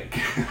know it's fake.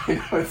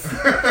 It's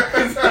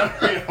not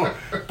real.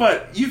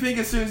 But you think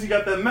as soon as he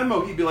got that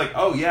memo, he'd be like,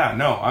 oh yeah,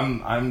 no,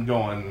 I'm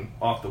going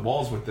off the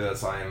walls with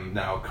this. I am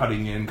now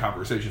cutting in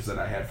conversations that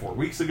I had 4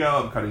 weeks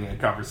ago. I'm cutting in a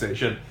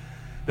conversation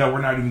that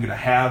we're not even going to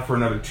have for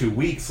another 2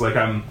 weeks. Like,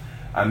 I'm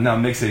now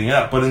mixing it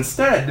up. But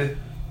instead,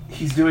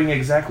 he's doing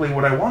exactly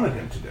what I wanted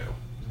him to do.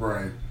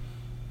 Right.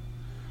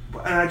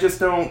 And I just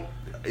don't...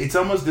 It's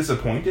almost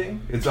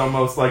disappointing. It's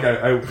almost like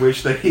I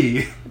wish that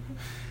he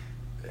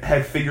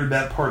had figured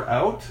that part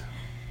out.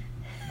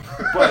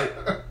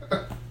 But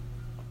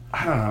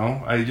I don't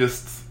know.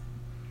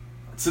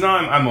 So now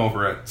I'm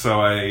over it.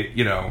 So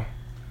I'm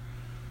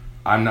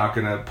not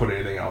going to put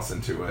anything else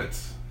into it.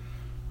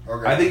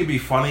 Okay. I think it'd be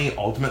funny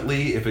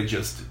ultimately if it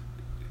just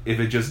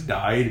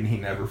died and he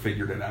never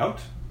figured it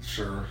out.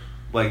 Sure.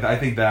 Like, I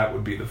think that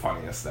would be the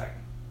funniest thing.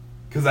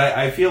 Because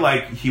I feel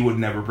like he would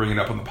never bring it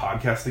up on the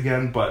podcast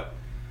again, but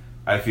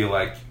I feel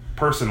like,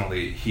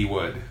 personally, he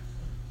would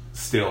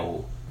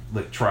still,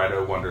 like, try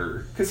to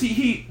wonder... Because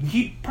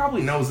he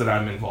probably knows that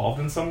I'm involved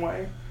in some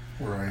way.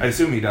 Right. I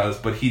assume he does,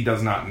 but he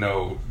does not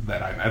know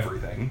that I'm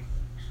everything.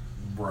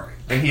 Right.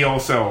 And he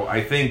also,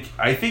 I think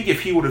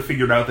if he would have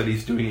figured out that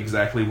he's doing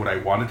exactly what I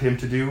wanted him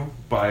to do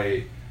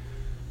by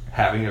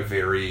having a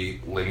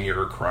very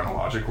linear,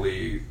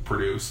 chronologically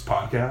produced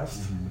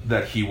podcast,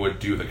 that he would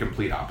do the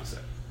complete opposite.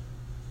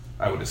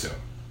 I would assume.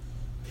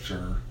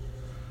 Sure.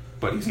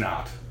 But he's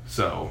not.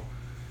 So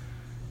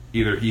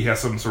either he has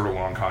some sort of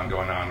long con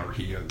going on, or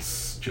he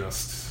is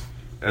just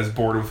as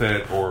bored with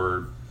it,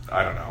 or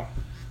I don't know.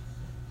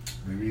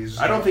 Maybe he's...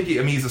 I don't think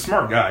he's a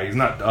smart guy. He's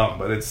not dumb,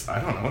 but it's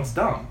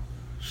dumb.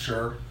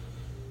 Sure.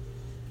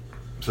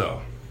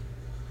 So,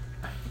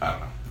 I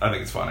don't know. I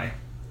think it's funny.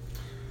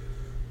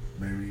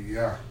 Maybe,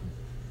 yeah.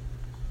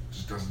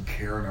 Just doesn't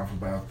care enough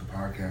about the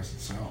podcast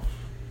itself.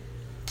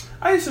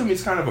 I assume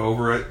he's kind of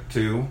over it,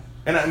 too.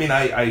 And I mean,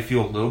 I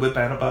feel a little bit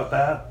bad about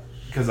that,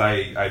 because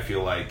I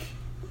feel like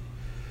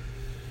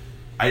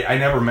I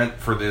never meant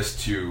for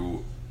this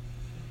to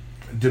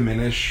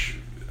diminish,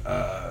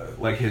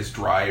 like, his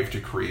drive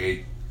to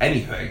create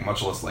anything,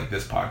 much less, like,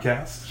 this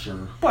podcast.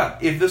 Sure. But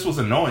if this was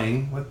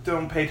annoying,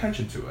 don't pay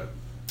attention to it.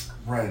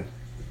 Right.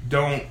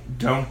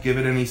 Don't give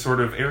it any sort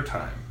of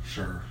airtime.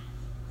 Sure.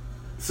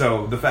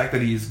 So the fact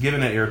that he's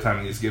given it airtime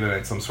and he's given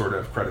it some sort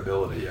of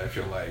credibility, I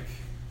feel like,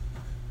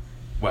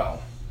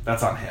 well,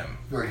 that's on him.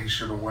 I feel like he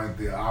should have went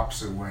the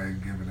opposite way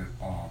and given it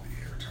all the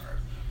airtime.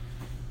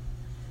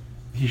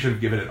 He should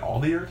have given it all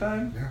the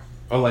airtime? Yeah.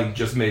 Or like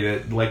just made a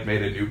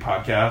new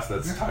podcast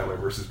that's Tyler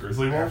versus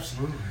Grizzly Wolf?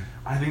 Absolutely.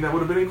 I think that would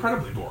have been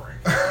incredibly boring.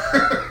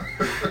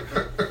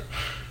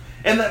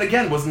 And that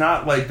again was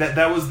not like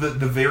that was the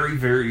very,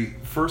 very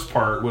first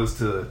part was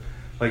to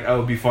like, oh,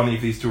 it'd be funny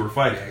if these two were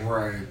fighting.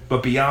 Right.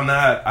 But beyond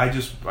that,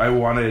 I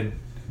wanted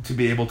to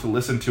be able to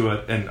listen to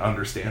it and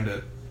understand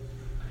it.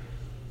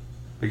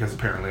 Because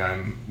apparently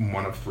I'm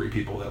one of 3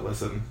 people that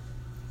listen.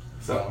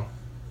 So.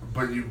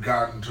 But you've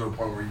gotten to a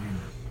point where you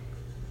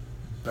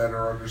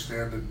better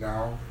understand it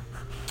now?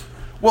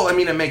 Well, I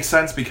mean, it makes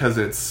sense because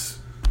it's,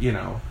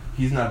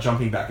 he's not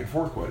jumping back and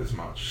forth quite as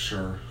much.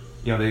 Sure.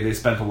 They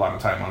spent a lot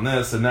of time on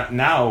this, and that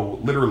now,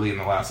 literally in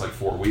the last,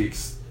 4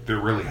 weeks, there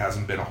really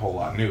hasn't been a whole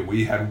lot new.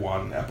 We had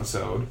one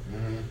episode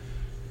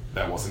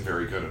that wasn't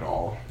very good at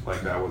all.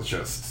 Like, that was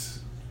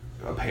just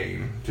a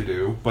pain to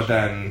do. But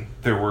then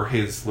there were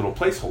his little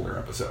placeholder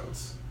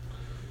episodes.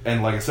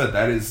 And like I said,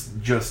 that is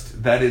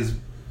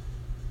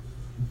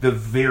the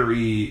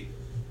very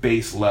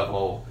base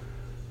level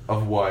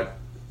of what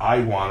I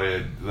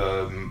wanted,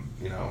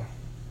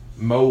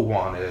 Mo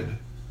wanted,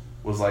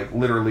 was like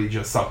literally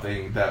just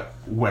something that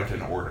went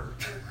in order.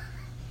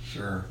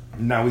 Sure.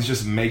 Now he's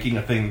just making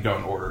a thing go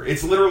in order.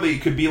 It's literally,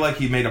 it could be like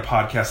he made a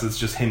podcast that's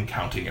just him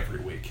counting every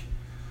week.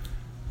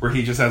 Where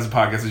he just has a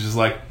podcast that's just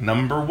like,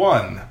 number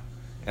 1,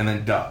 and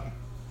then done.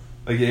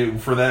 Like,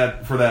 for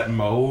that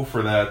Mo,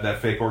 for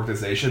that fake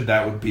organization,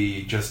 that would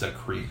be just a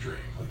cream dream.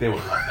 Like, they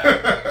would love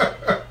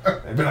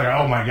that. They'd be like,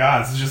 oh my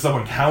god, this is just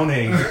someone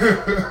counting.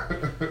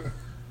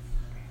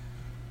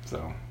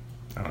 So,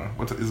 I don't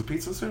know. Is it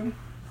pizza soon?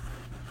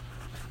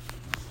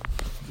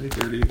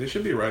 8:30. They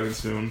should be arriving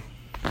soon.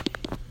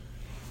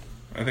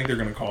 I think they're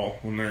going to call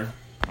when they're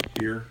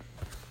here.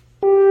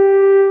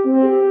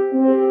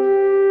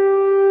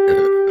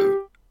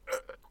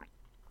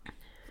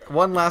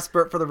 One last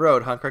burp for the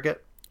road, huh,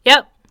 Cricket?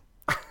 Yep.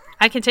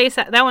 I can taste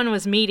that. That one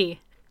was meaty.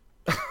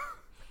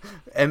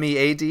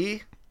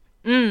 MEAD?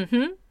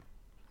 Mm-hmm.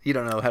 You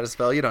don't know how to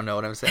spell. You don't know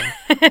what I'm saying.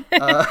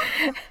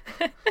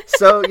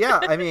 So,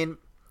 yeah, I mean,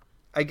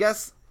 I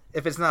guess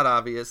if it's not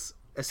obvious,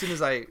 as soon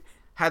as I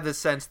had this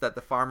sense that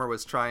the farmer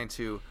was trying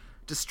to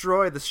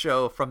destroy the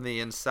show from the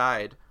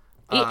inside.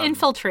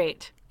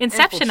 Infiltrate.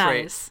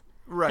 Inceptionize.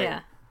 Right.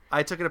 Yeah.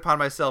 I took it upon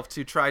myself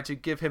to try to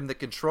give him the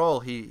control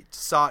he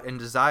sought and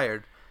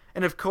desired.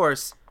 And of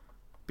course,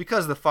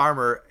 because the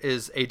farmer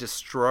is a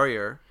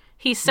destroyer,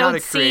 he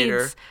sowed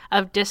seeds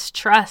of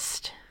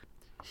distrust.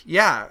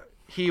 Yeah,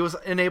 he was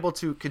unable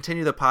to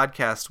continue the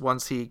podcast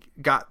once he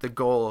got the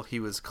goal he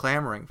was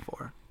clamoring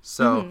for.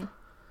 So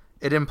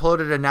it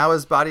imploded, and now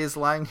his body is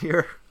lying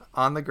here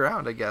on the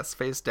ground, I guess,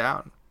 face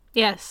down.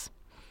 Yes.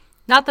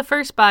 Not the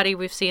first body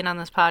we've seen on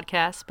this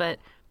podcast, but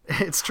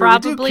it's true.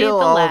 probably we do kill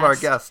the all last. of our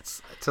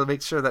guests to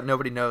make sure that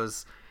nobody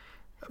knows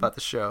about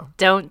the show.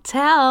 Don't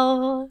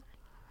tell.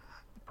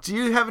 Do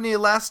you have any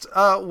last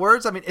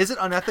words? I mean, is it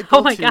unethical?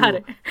 Oh my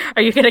god.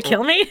 Are you going to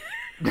kill me?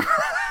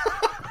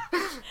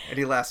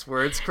 Any last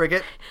words,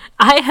 Cricket?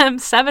 I am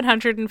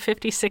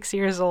 756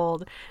 years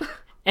old,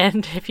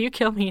 and if you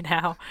kill me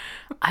now,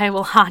 I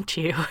will haunt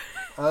you.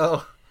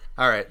 Oh,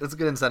 All right, that's a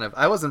good incentive.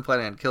 I wasn't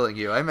planning on killing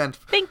you. I meant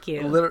Thank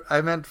you.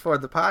 I meant for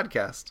the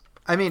podcast.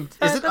 I mean,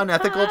 For is it the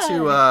unethical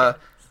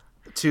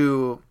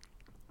to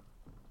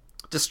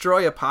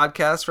destroy a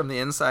podcast from the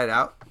inside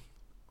out?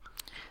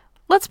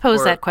 Let's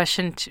pose Or- that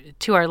question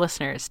to our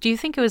listeners. Do you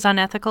think it was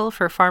unethical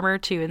for Farmer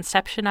to do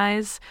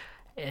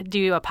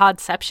a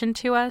podception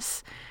to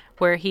us,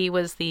 where he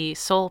was the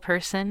sole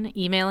person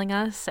emailing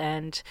us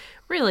and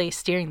really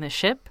steering the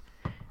ship?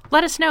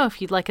 Let us know if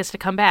you'd like us to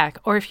come back,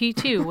 or if you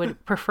too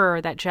would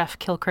prefer that Jeff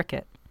kill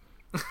Cricket.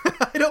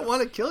 I don't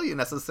want to kill you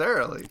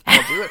necessarily.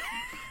 I'll do it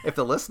if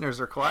the listeners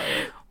require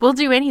it. We'll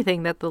do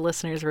anything that the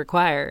listeners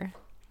require.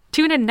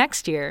 Tune in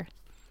next year,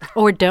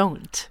 or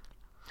don't.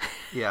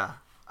 Yeah.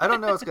 I don't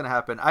know what's going to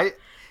happen. I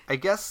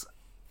guess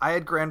I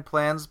had grand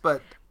plans,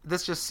 but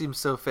this just seems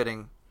so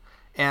fitting.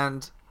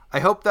 And I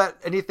hope that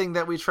anything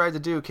that we tried to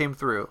do came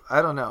through.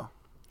 I don't know.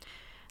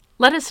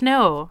 Let us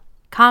know.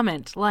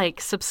 Comment, like,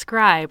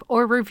 subscribe,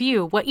 or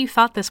review what you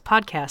thought this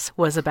podcast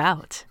was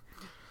about.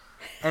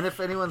 And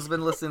if anyone's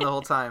been listening the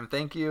whole time,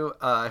 thank you.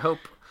 I hope...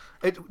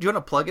 Do you want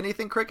to plug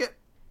anything, Cricket?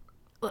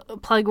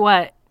 Plug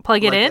what?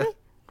 Plug it in?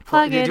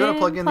 Plug Do it you want to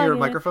plug in your it.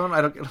 microphone?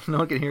 No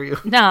one can hear you.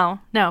 No.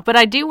 But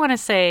I do want to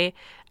say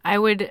I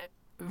would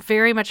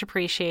very much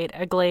appreciate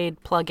a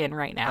Glade plug-in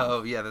right now.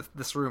 Oh, yeah.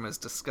 This room is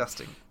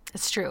disgusting.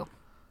 It's true.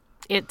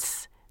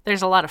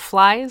 There's a lot of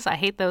flies. I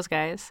hate those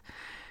guys.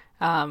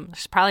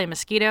 There's probably a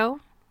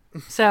mosquito.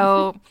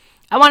 So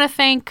I want to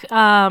thank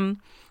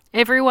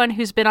everyone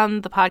who's been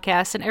on the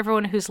podcast and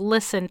everyone who's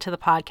listened to the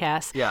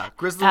podcast. Yeah.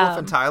 Grizzly Wolf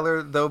and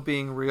Tyler, though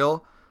being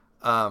real,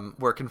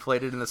 were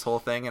conflated in this whole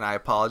thing, and I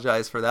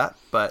apologize for that.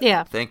 But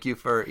yeah. Thank you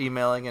for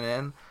emailing it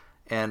in,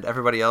 and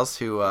everybody else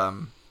who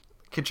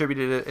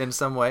contributed it in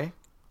some way.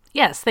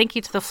 Yes. Thank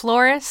you to the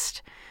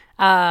florist.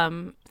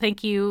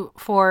 Thank you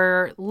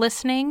for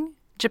listening.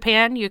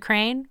 Japan,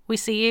 Ukraine, we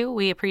see you.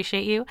 We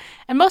appreciate you.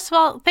 And most of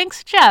all,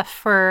 thanks, Jeff,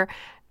 for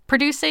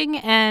producing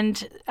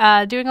and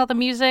doing all the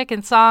music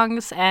and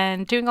songs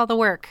and doing all the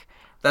work.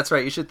 That's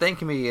right. You should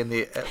thank me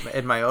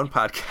in my own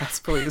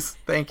podcast, please.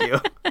 Thank you.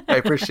 I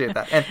appreciate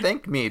that. And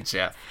thank me,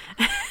 Jeff.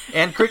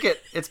 And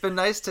Cricket, it's been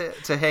nice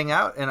to hang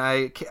out. And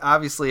I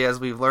obviously,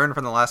 as we've learned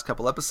from the last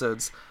couple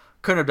episodes,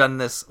 couldn't have done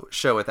this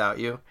show without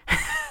you.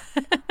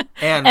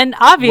 And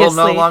obviously,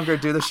 we'll no longer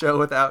do the show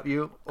without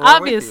you.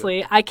 Obviously,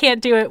 with you. I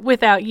can't do it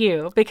without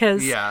you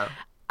because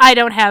I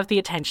don't have the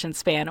attention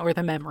span or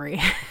the memory.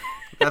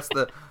 That's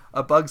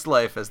a bug's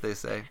life, as they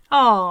say.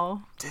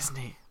 Oh.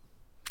 Disney.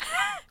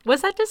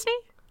 Was that Disney?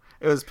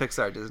 It was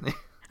Pixar Disney.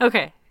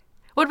 Okay.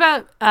 What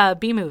about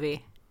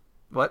B-Movie?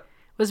 What?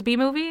 Was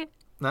B-Movie?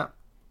 No.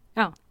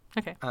 Oh,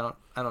 okay. I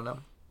don't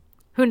know.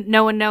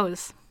 No one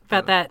knows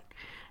about that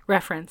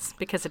reference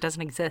because it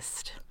doesn't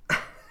exist.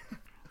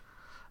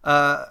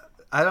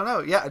 I don't know.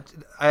 Yeah,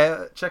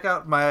 check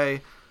out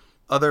my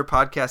other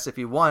podcast if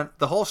you want.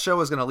 The whole show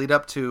was going to lead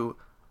up to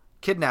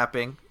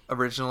kidnapping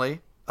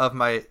originally of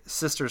my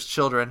sister's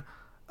children.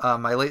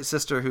 My late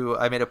sister, who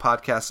I made a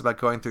podcast about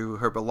going through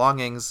her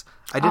belongings.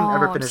 I didn't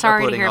ever finish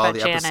uploading all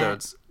the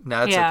episodes.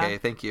 No, it's okay.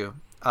 Thank you.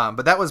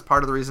 But that was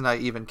part of the reason I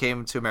even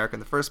came to America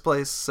in the first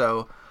place.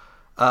 So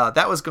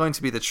that was going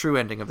to be the true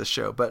ending of the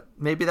show. But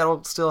maybe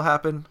that'll still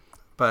happen.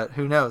 But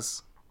who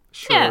knows?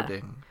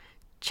 Schroding. Yeah.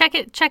 Check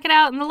it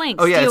out in the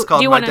links. Oh yeah, it's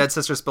called My Dead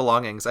Sister's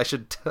Belongings. I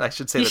should say the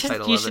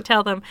title of it. You should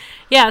tell them.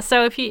 Yeah,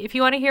 so if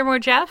you want to hear more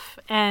Jeff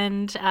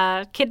and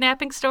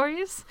kidnapping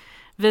stories,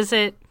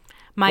 visit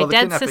My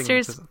Dead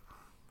Sister's.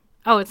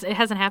 Oh, it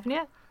hasn't happened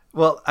yet?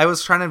 Well, I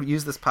was trying to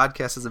use this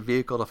podcast as a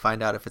vehicle to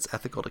find out if it's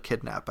ethical to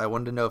kidnap. I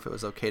wanted to know if it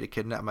was okay to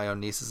kidnap my own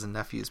nieces and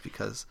nephews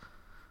because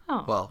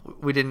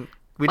we didn't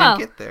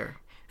get there.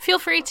 Feel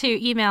free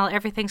to email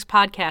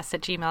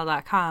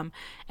everythingspodcast@gmail.com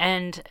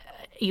and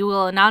you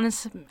will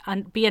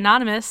be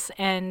anonymous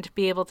and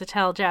be able to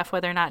tell Jeff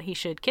whether or not he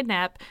should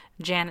kidnap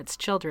Janet's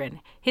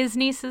children, his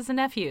nieces and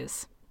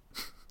nephews.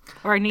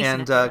 Or niece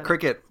and nephew,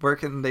 Cricket, where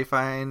can they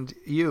find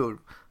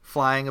you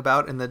flying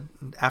about in the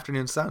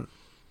afternoon sun?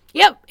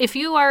 Yep. If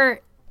you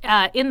are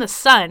in the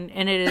sun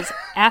and it is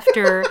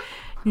after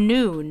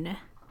noon,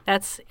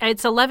 it's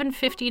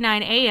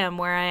 11:59 a.m.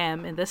 where I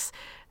am in this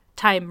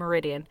time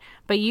meridian.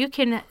 But you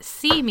can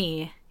see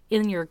me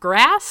in your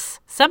grass,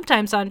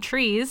 sometimes on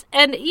trees,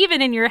 and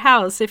even in your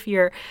house if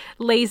you're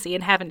lazy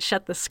and haven't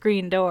shut the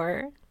screen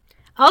door.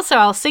 Also,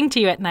 I'll sing to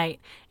you at night,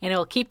 and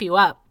it'll keep you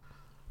up.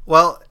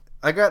 Well,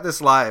 I got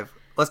this live.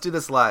 Let's do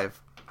this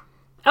live.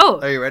 Oh.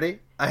 Are you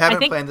ready? I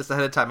haven't planned this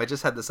ahead of time. I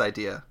just had this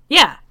idea.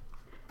 Yeah.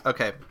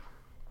 Okay.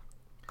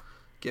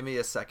 Give me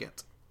a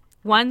second.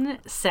 1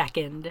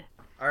 second.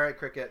 All right,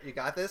 Cricket. You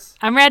got this?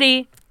 I'm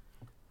ready.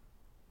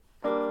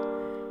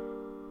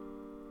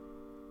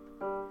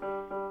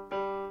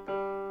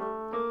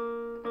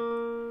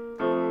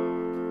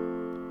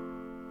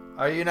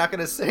 Are you not going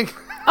to sing?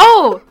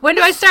 Oh, when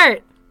do I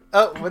start?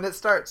 Oh, when it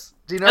starts.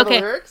 Do you know the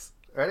lyrics?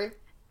 Ready?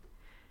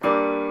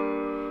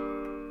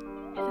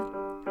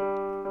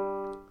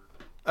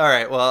 All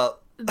right,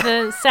 well,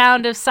 The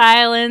sound of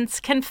silence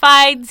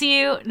confides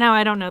you. No,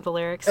 I don't know the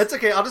lyrics. It's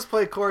okay. I'll just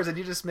play chords and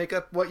you just make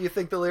up what you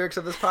think the lyrics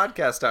of this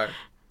podcast are.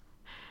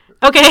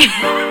 Okay.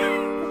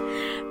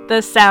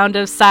 The sound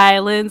of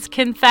silence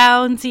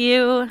confounds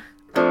you.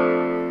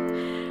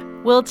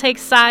 We'll take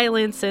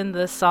silence in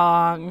the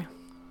song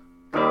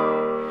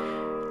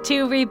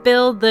to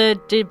rebuild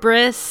the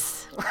debris.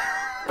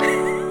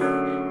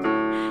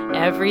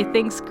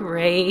 Everything's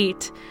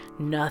great.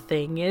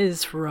 Nothing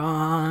is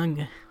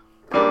wrong.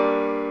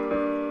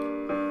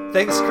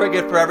 Thanks,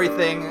 Cricket, for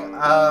everything.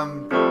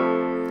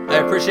 I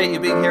appreciate you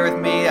being here with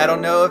me. I don't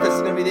know if this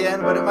is going to be the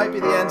end, but it might be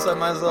the end, so I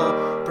might as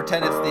well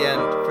pretend it's the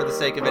end for the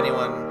sake of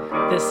anyone.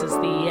 This is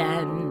the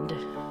end.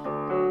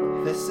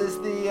 This is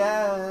the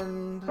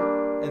end.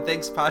 And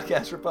thanks,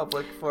 Podcast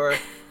Republic, for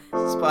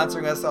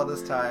sponsoring us all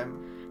this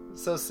time.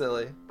 So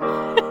silly.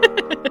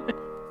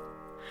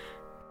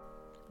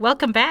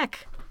 Welcome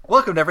back.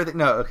 Welcome to everything.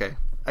 No, okay.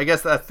 I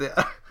guess that's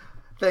the...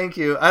 Thank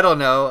you. I don't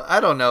know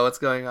what's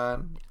going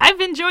on.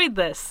 I've enjoyed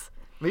this.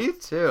 Me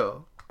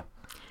too.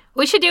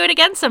 We should do it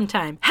again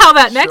sometime. How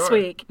about next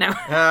week? No.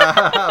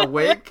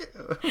 Wake?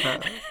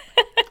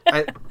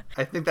 I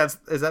think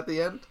is that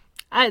the end?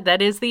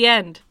 That is the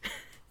end.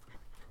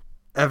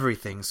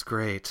 Everything's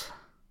great.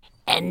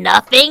 And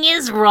nothing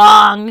is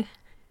wrong.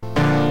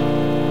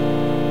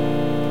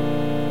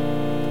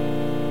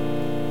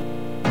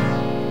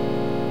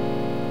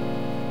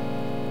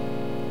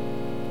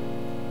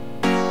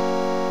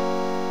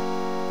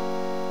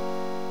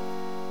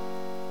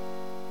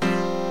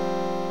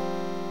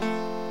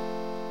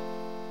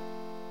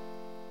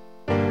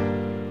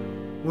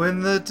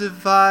 When the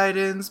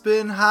dividing's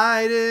been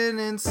hiding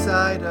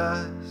inside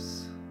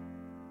us,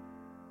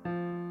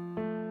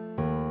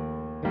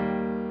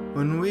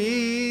 when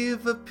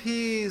we've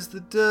appeased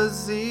the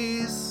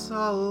disease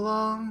all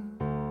along,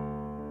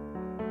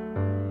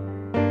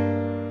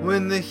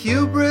 when the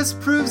hubris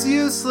proves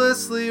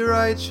uselessly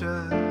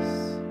righteous,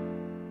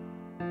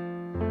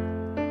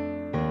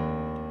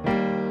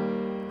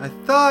 I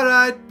thought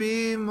I'd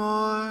be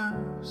more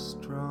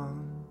strong.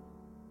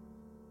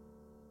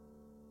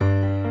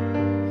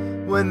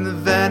 When the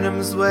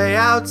venom's way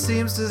out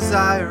seems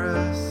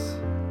desirous,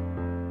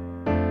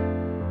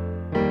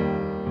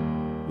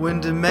 when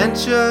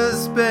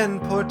dementia's been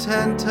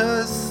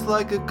portentous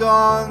like a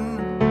gong,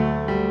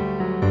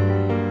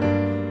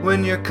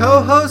 when your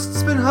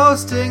co-host's been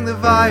hosting the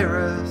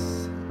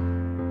virus,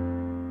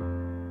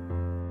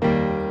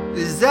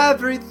 is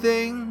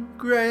everything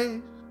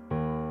great?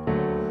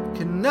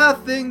 Can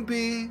nothing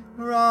be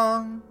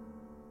wrong?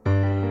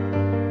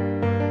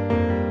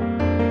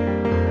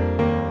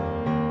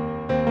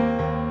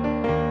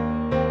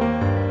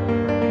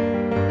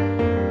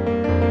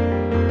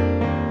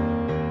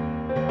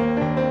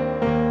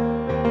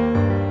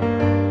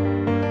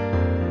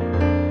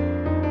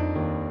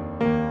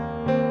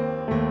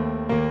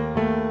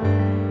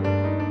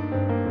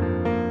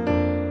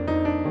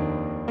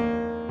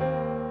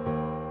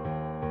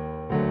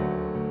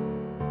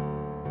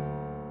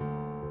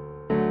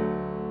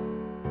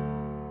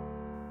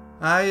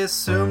 I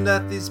assumed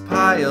that these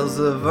piles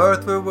of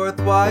earth were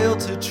worthwhile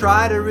to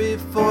try to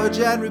reforge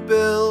and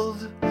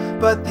rebuild.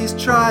 But these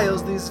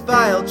trials, these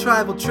vile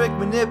tribal trick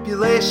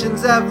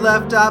manipulations have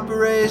left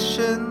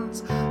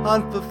operations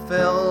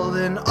unfulfilled.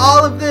 In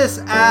all of this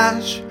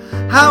ash,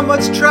 how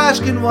much trash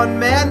can one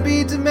man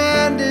be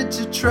demanded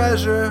to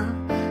treasure?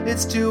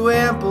 It's too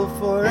ample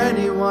for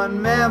any one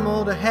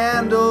mammal to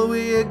handle.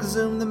 We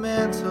exhumed the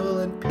mantle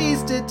and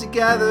pieced it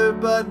together,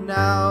 but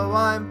now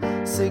I'm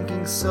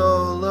sinking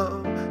so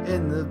low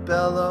in the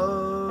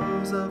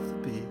bellows of the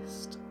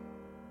beast,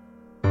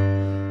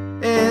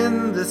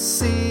 in the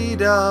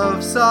seat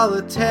of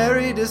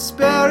solitary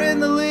despair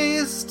in the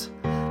least.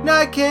 And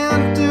I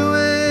can't do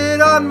it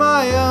on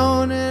my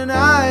own, and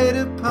I'd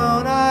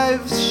opone.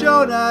 I've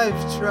shown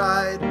I've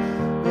tried,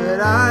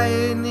 but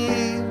I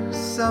need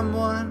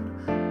someone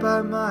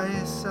by my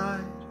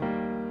side,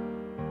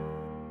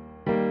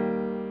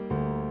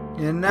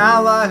 an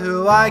ally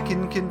who I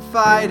can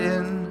confide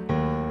in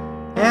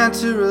and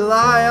to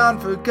rely on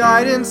for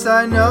guidance.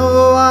 I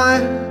know I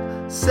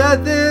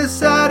said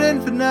this ad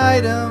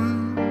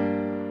infinitum,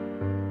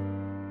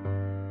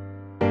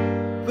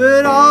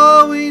 but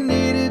all we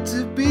needed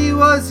to be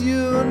was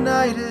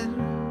united,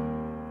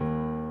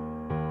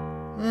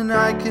 and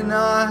I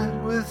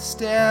cannot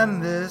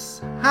withstand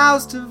this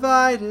house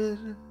divided.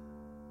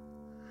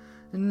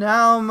 And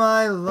now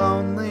my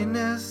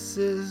loneliness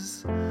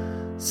is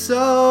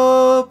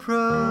so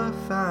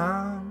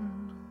profound.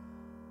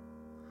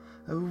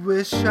 I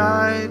wish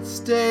I'd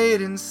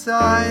stayed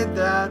inside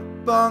that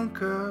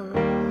bunker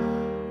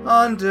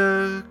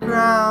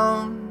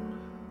underground.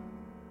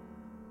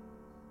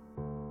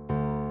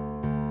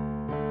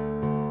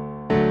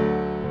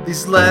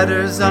 These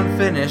letters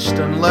unfinished,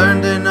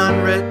 unlearned and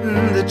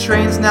unwritten. The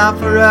trains now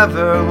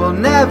forever will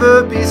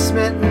never be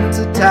smitten.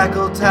 To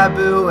tackle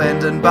taboo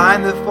and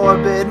unbind the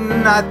forbidden,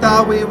 I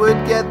thought we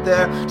would get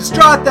there,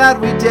 distraught that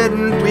we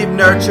didn't. We've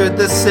nurtured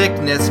the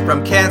sickness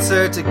from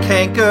cancer to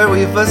canker.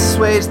 We've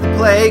assuaged the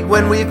plague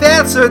when we've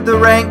answered the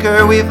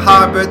rancor. We've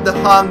harbored the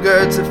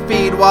hunger to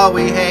feed while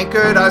we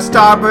hankered. Our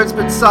starboard's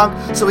been sunk,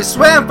 so we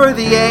swam for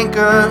the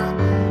anchor,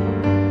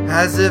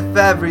 as if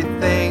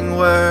everything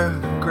were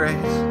great,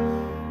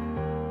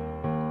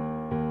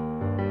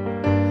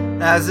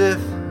 as if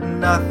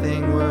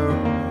nothing were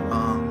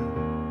wrong.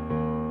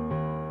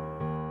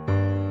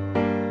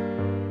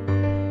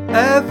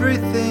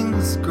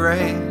 Everything's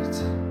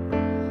great,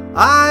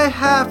 I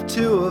have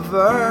to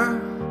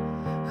aver,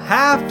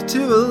 have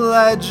to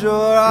allege,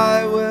 or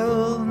I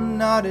will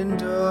not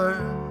endure.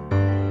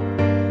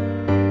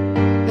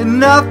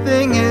 And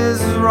nothing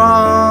is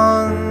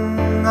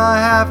wrong, I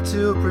have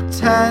to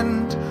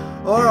pretend,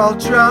 or I'll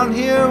drown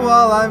here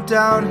while I'm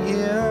down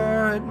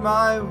here at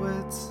my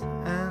wits'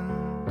 end.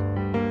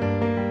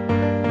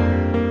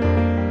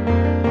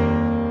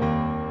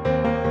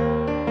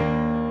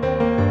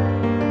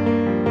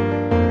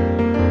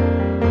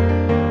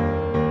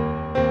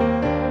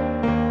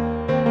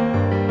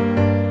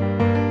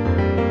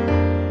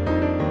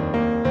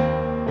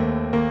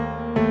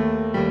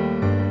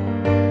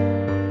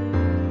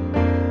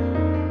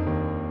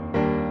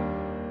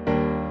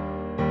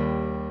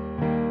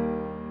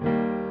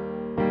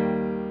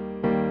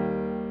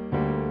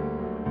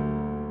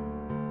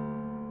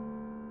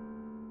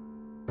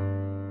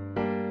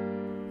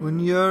 When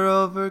you're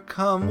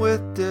overcome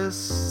with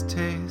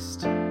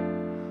distaste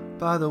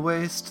by the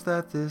waste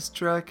that this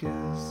dreck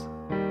is,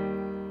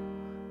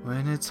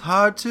 when it's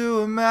hard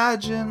to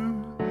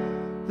imagine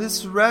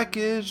this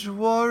wreckage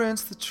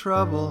warrants the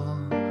trouble,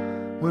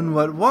 when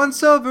what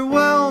once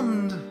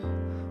overwhelmed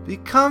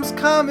becomes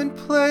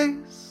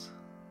commonplace,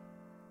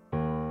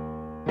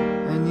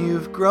 and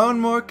you've grown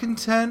more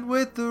content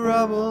with the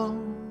rubble,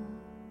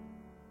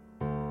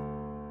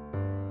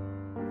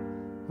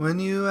 when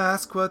you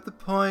ask what the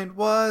point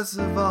was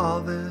of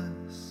all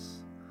this,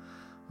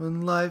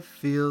 when life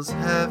feels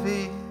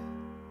heavy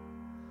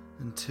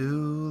and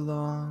too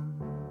long.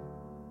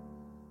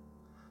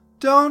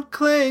 Don't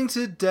cling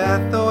to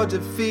death or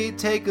defeat,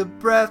 take a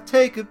breath,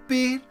 take a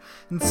beat,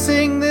 and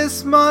sing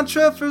this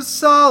mantra for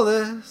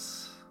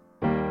solace.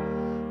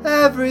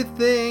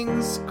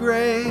 Everything's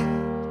great,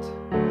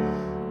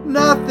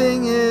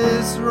 nothing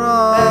is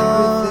wrong.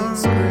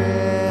 Everything's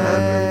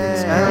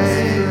great,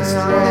 everything's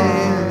great.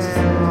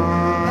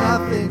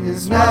 Nothing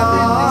is wrong.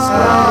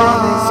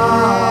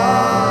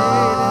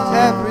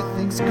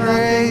 Everything's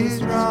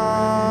great.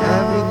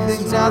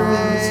 Everything's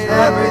nothing.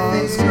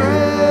 Everything's great.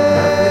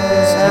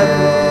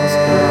 Everything's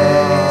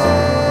great.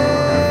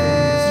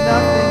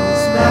 Nothing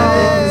is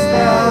everything's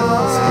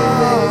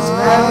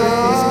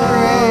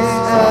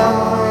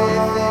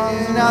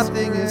great.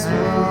 Nothing is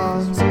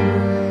wrong.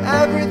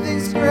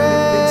 Everything's great.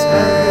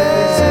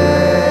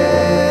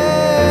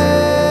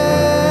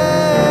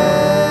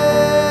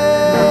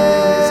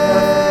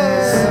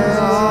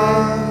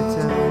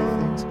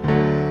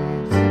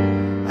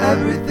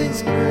 Everything's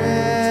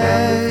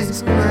great,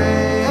 everything's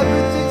great,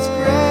 everything's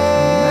great,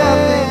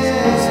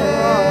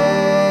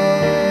 nothing is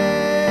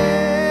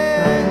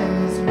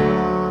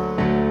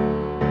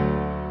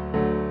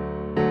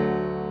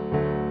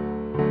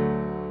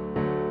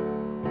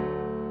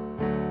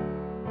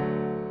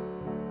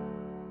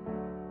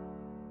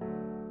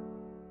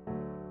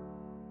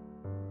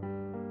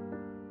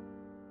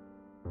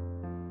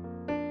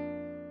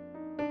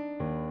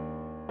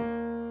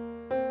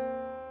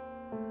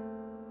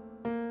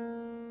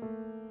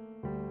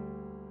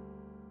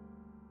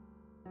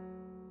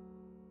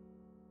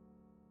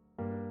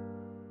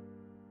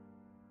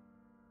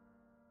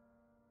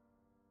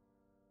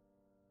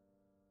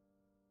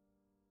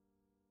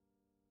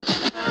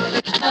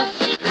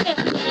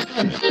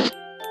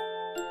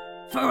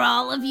For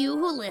all of you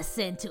who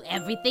listen to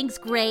Everything's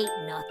Great,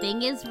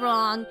 Nothing is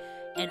Wrong,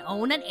 and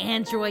own an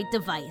Android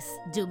device,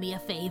 do me a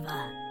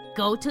favor.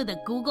 Go to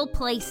the Google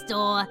Play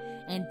Store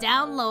and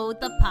download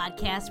the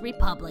Podcast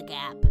Republic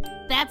app.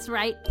 That's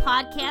right,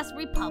 Podcast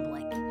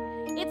Republic.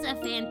 It's a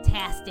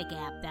fantastic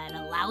app that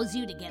allows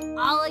you to get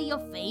all of your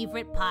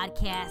favorite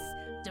podcasts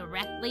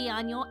directly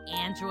on your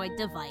Android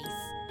device.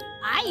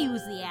 I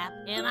use the app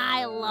and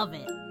I love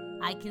it.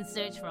 I can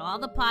search for all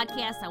the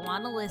podcasts I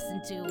want to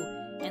listen to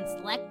and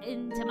select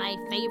into my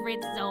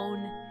favorite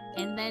zone,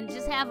 and then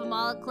just have them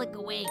all click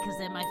away because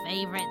they're my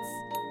favorites.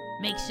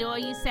 Make sure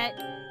you set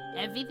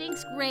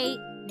Everything's Great,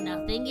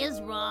 Nothing is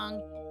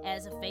Wrong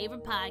as a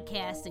favorite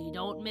podcast so you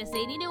don't miss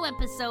any new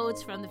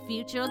episodes from the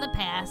future or the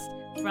past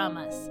from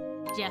us,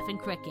 Jeff and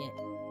Cricket,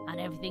 on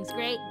Everything's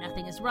Great,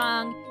 Nothing is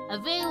Wrong,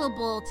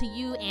 available to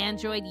you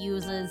Android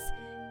users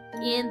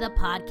in the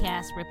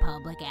Podcast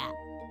Republic app.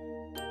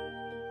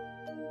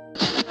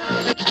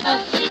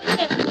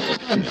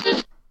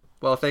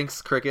 Well,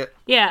 thanks, Cricket.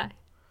 Yeah.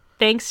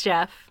 Thanks,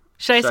 Jeff.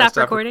 Should I stop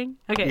recording?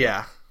 Okay.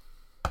 Yeah.